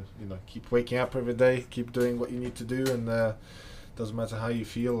know, keep waking up every day, keep doing what you need to do, and doesn't matter how you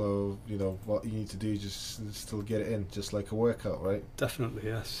feel or, you know, what you need to do, just still get it in, just like a workout, right? Definitely,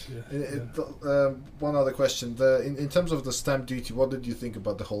 yes. One other question: in terms of the stamp duty, what did you think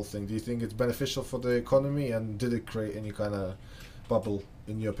about the whole thing? Do you think it's beneficial for the economy, and did it create any kind of bubble,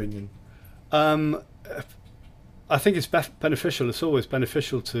 in your opinion? I think it's beneficial. It's always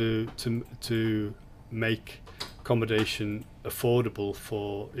beneficial to make accommodation affordable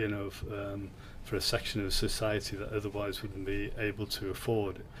for, you know, for a section of society that otherwise wouldn't be able to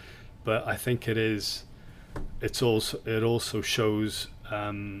afford it. But I think it also shows,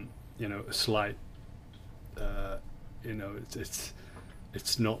 you know, a slight, you know,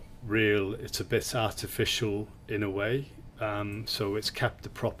 it's not real. It's a bit artificial in a way. So it's kept the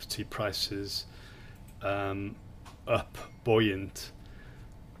property prices up, buoyant.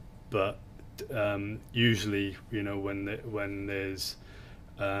 But usually, you know, when there's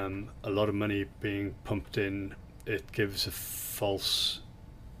a lot of money being pumped in, it gives a false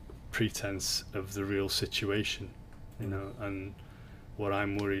pretense of the real situation, you know. And what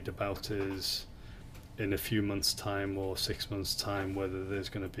I'm worried about is, in a few months' time or 6 months' time, whether there's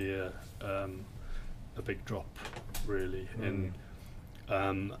going to be a big drop, really.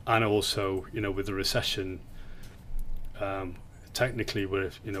 And also, you know, with the recession, technically we're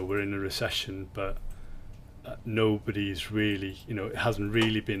in a recession, but nobody's really, you know, it hasn't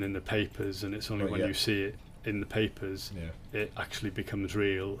really been in the papers, and it's only when you see it in the papers it actually becomes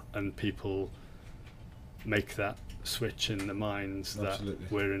real, and people make that switch in their minds that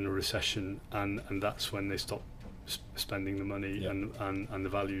we're in a recession, and that's when they stop spending the money, and the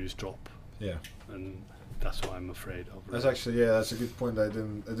values drop. And that's what I'm afraid of. Really. That's actually, that's a good point. I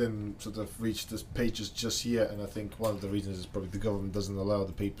didn't sort of reach this pages just yet, and I think one of the reasons is probably the government doesn't allow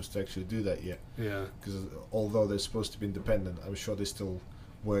the papers to actually do that yet. Because although they're supposed to be independent, I'm sure they still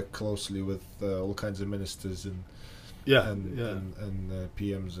work closely with all kinds of ministers and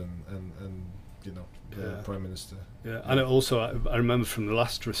PMs and you know, the Prime Minister. And it also, I remember from the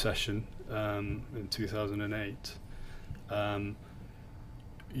last recession in 2008,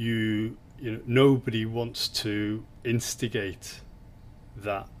 you know, nobody wants to instigate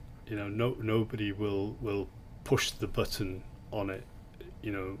that. You know, nobody will push the button on it.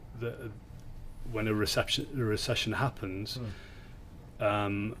 You know, when a recession happens,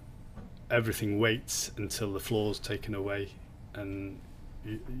 everything waits until the floor's taken away, and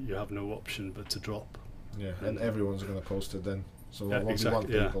you have no option but to drop. And everyone's going to post it then. So it won't be one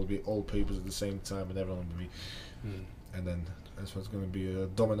paper, it'll be all papers at the same time, and everyone will be, and then that's what's going to be a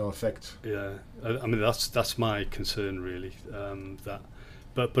domino effect. I mean, that's my concern really.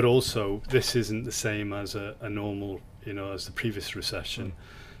 But also, this isn't the same as a normal, you know, as the previous recession,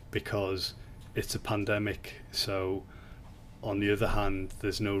 because it's a pandemic. So on the other hand,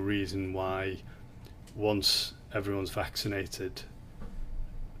 there's no reason why, once everyone's vaccinated,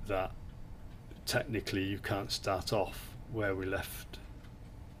 that technically you can't start off where we left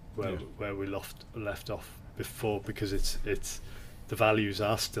off before, because it's the values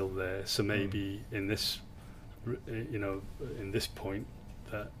are still there. So maybe in this, you know, in this point,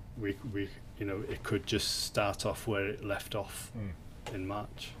 that we it could just start off where it left off in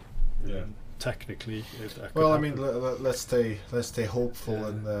March. Yeah. Technically, well, I mean, let's stay hopeful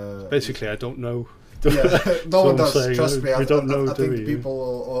and. Basically, I don't know. Yeah, no one does. Saying, trust me. We don't know. I think people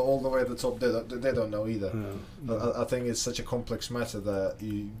all the way at the top they don't know either. No. I think it's such a complex matter that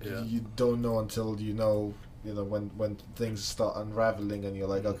you don't know until you know. When things start unraveling and you're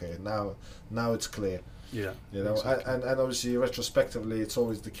like, okay, now it's clear. Yeah. Exactly. and obviously retrospectively, it's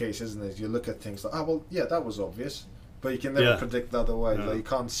always the case, isn't it? You look at things like, well, yeah, that was obvious, but you can never predict the other way. No. Like, you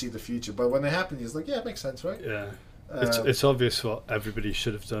can't see the future, but when it happens, it's like, yeah, it makes sense, right? Yeah. It's obvious what everybody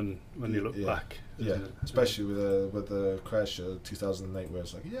should have done when you look back. Yeah, especially with the crash of 2008, where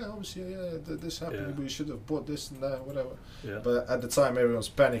it's like, yeah, obviously, this happened. We should have bought this and that, whatever. Yeah. But at the time, everyone's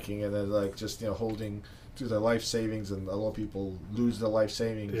panicking and they're like just holding to their life savings, and a lot of people lose their life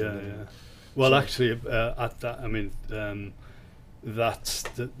savings. Yeah, Well, actually, at that, I mean, that's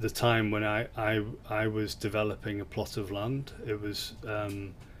the time when I was developing a plot of land. It was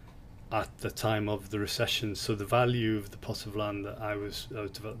at the time of the recession, so the value of the plot of land that I was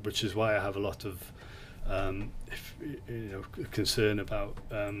developing, which is why I have a lot of concern about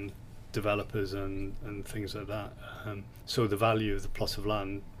developers and things like that. So the value of the plot of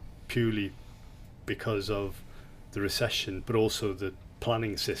land, purely because of the recession, but also the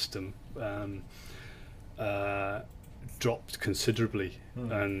planning system dropped considerably,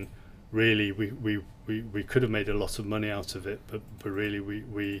 and really we could have made a lot of money out of it, but really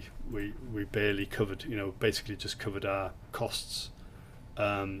we barely covered, basically just covered our costs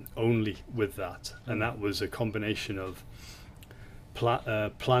only with that. And that was a combination of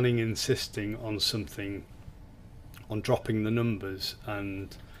planning insisting on something, on dropping the numbers,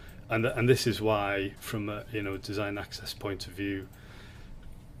 and this is why, from a design access point of view,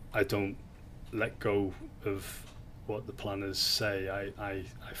 I don't let go of what the planners say. I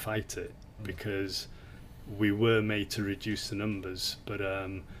fight it, because we were made to reduce the numbers, but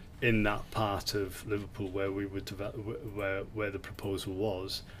in that part of Liverpool where we would where the proposal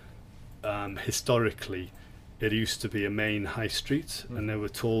was, historically it used to be a main high street, and there were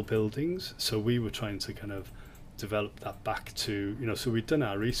tall buildings, so we were trying to kind of develop that back to, so we'd done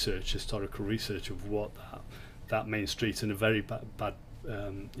our research, historical research of what that main street in a very bad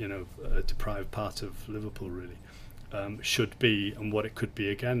a deprived part of Liverpool really should be, and what it could be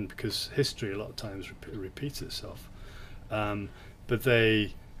again, because history a lot of times repeats itself, but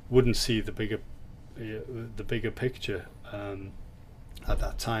they wouldn't see the bigger picture at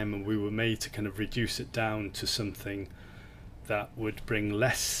that time, and we were made to kind of reduce it down to something that would bring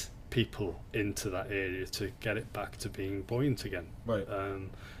less people into that area to get it back to being buoyant again. Right.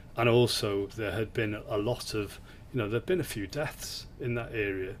 And also there had been a lot of, there'd been a few deaths in that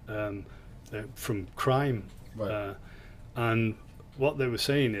area from crime. Right. And what they were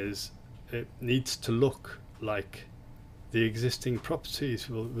saying is it needs to look like the existing properties.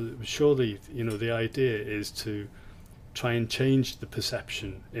 Well, surely, the idea is to try and change the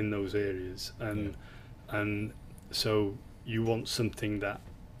perception in those areas, and so you want something that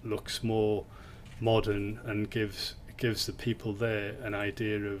looks more modern and gives the people there an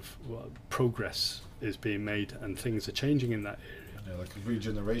idea of what progress is being made and things are changing in that area. Yeah, like a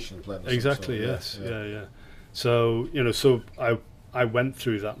regeneration plan. Exactly. Yes. Yeah. So so I went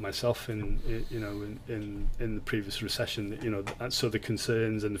through that myself in the previous recession. So the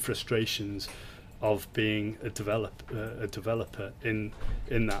concerns and the frustrations of being a developer in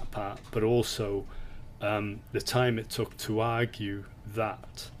that part, but also the time it took to argue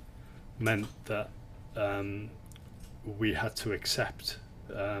that meant that we had to accept,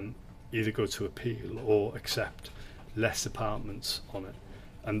 either go to appeal or accept less apartments on it,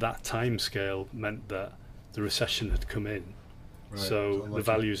 and that time scale meant that the recession had come in. Right. So the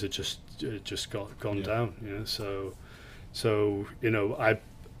values had just gone down. So I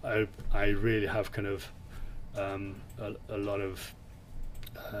really have kind of a lot of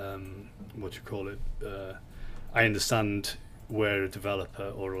I understand where a developer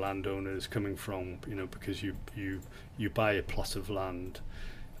or a landowner is coming from, because you buy a plot of land,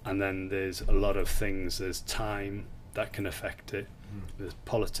 and then there's a lot of things. There's time that can affect it. There's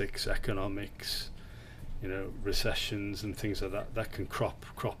politics, economics, recessions and things like that can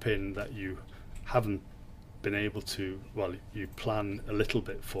crop in that you haven't been able to, you plan a little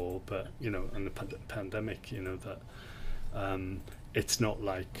bit for, but and the pandemic, that it's not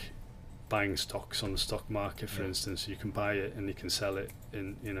like buying stocks on the stock market, for instance. You can buy it and you can sell it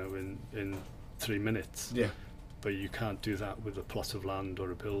in 3 minutes. Yeah. But you can't do that with a plot of land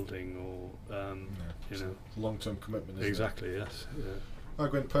or a building, or long-term commitment. Isn't exactly. It? Yes. Yeah. Oh,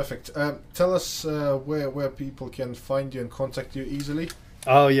 Gwyn, perfect. Tell us where people can find you and contact you easily.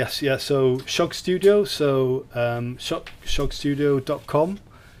 Oh yes, yeah. So Shog Studio, so shogstudio.com,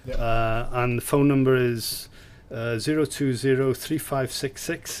 and the phone number is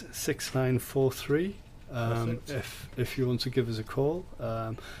 020-3566-6943. If you want to give us a call,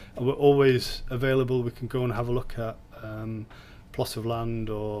 and we're always available. We can go and have a look at plot of land,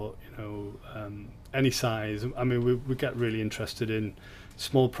 or any size. I mean, we get really interested in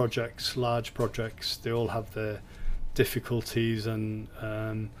small projects, large projects. They all have their difficulties and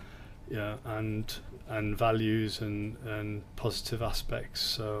values and positive aspects.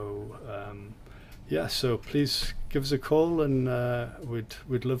 So so please give us a call, and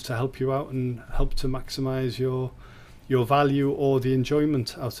we'd love to help you out and help to maximise your value or the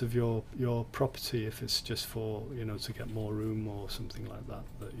enjoyment out of your property, if it's just for to get more room or something like that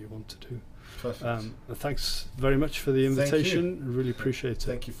you want to do. Perfect. Thanks very much for the invitation. Really appreciate it.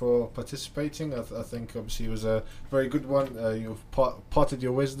 Thank you for participating. I think obviously it was a very good one. You've parted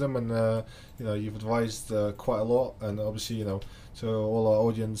your wisdom, and you've advised quite a lot. And obviously, to all our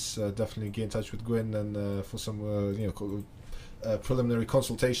audience, definitely get in touch with Gwyn and for some preliminary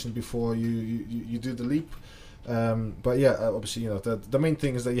consultation before you do the leap. But yeah, obviously, the main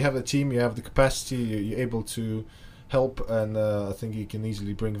thing is that you have the team, you have the capacity, you're able to help, and I think you can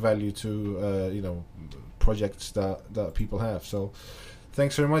easily bring value to projects that people have. So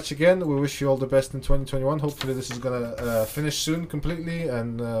thanks very much again. We wish you all the best in 2021. Hopefully this is gonna finish soon completely,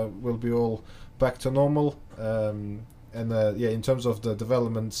 and we'll be all back to normal. In terms of the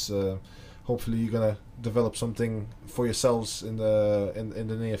developments, hopefully you're gonna develop something for yourselves in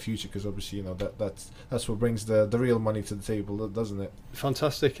the near future, because obviously that's what brings the real money to the table, doesn't it?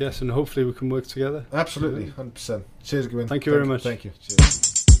 Fantastic, yes, and hopefully we can work together. Absolutely, 100%. Cheers, Gwyn. Thank you very much. Thank you. Cheers.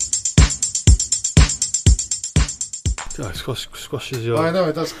 Squashes your... I know,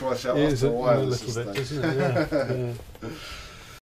 it does squash out after a while. A little bit, doesn't it? Yeah.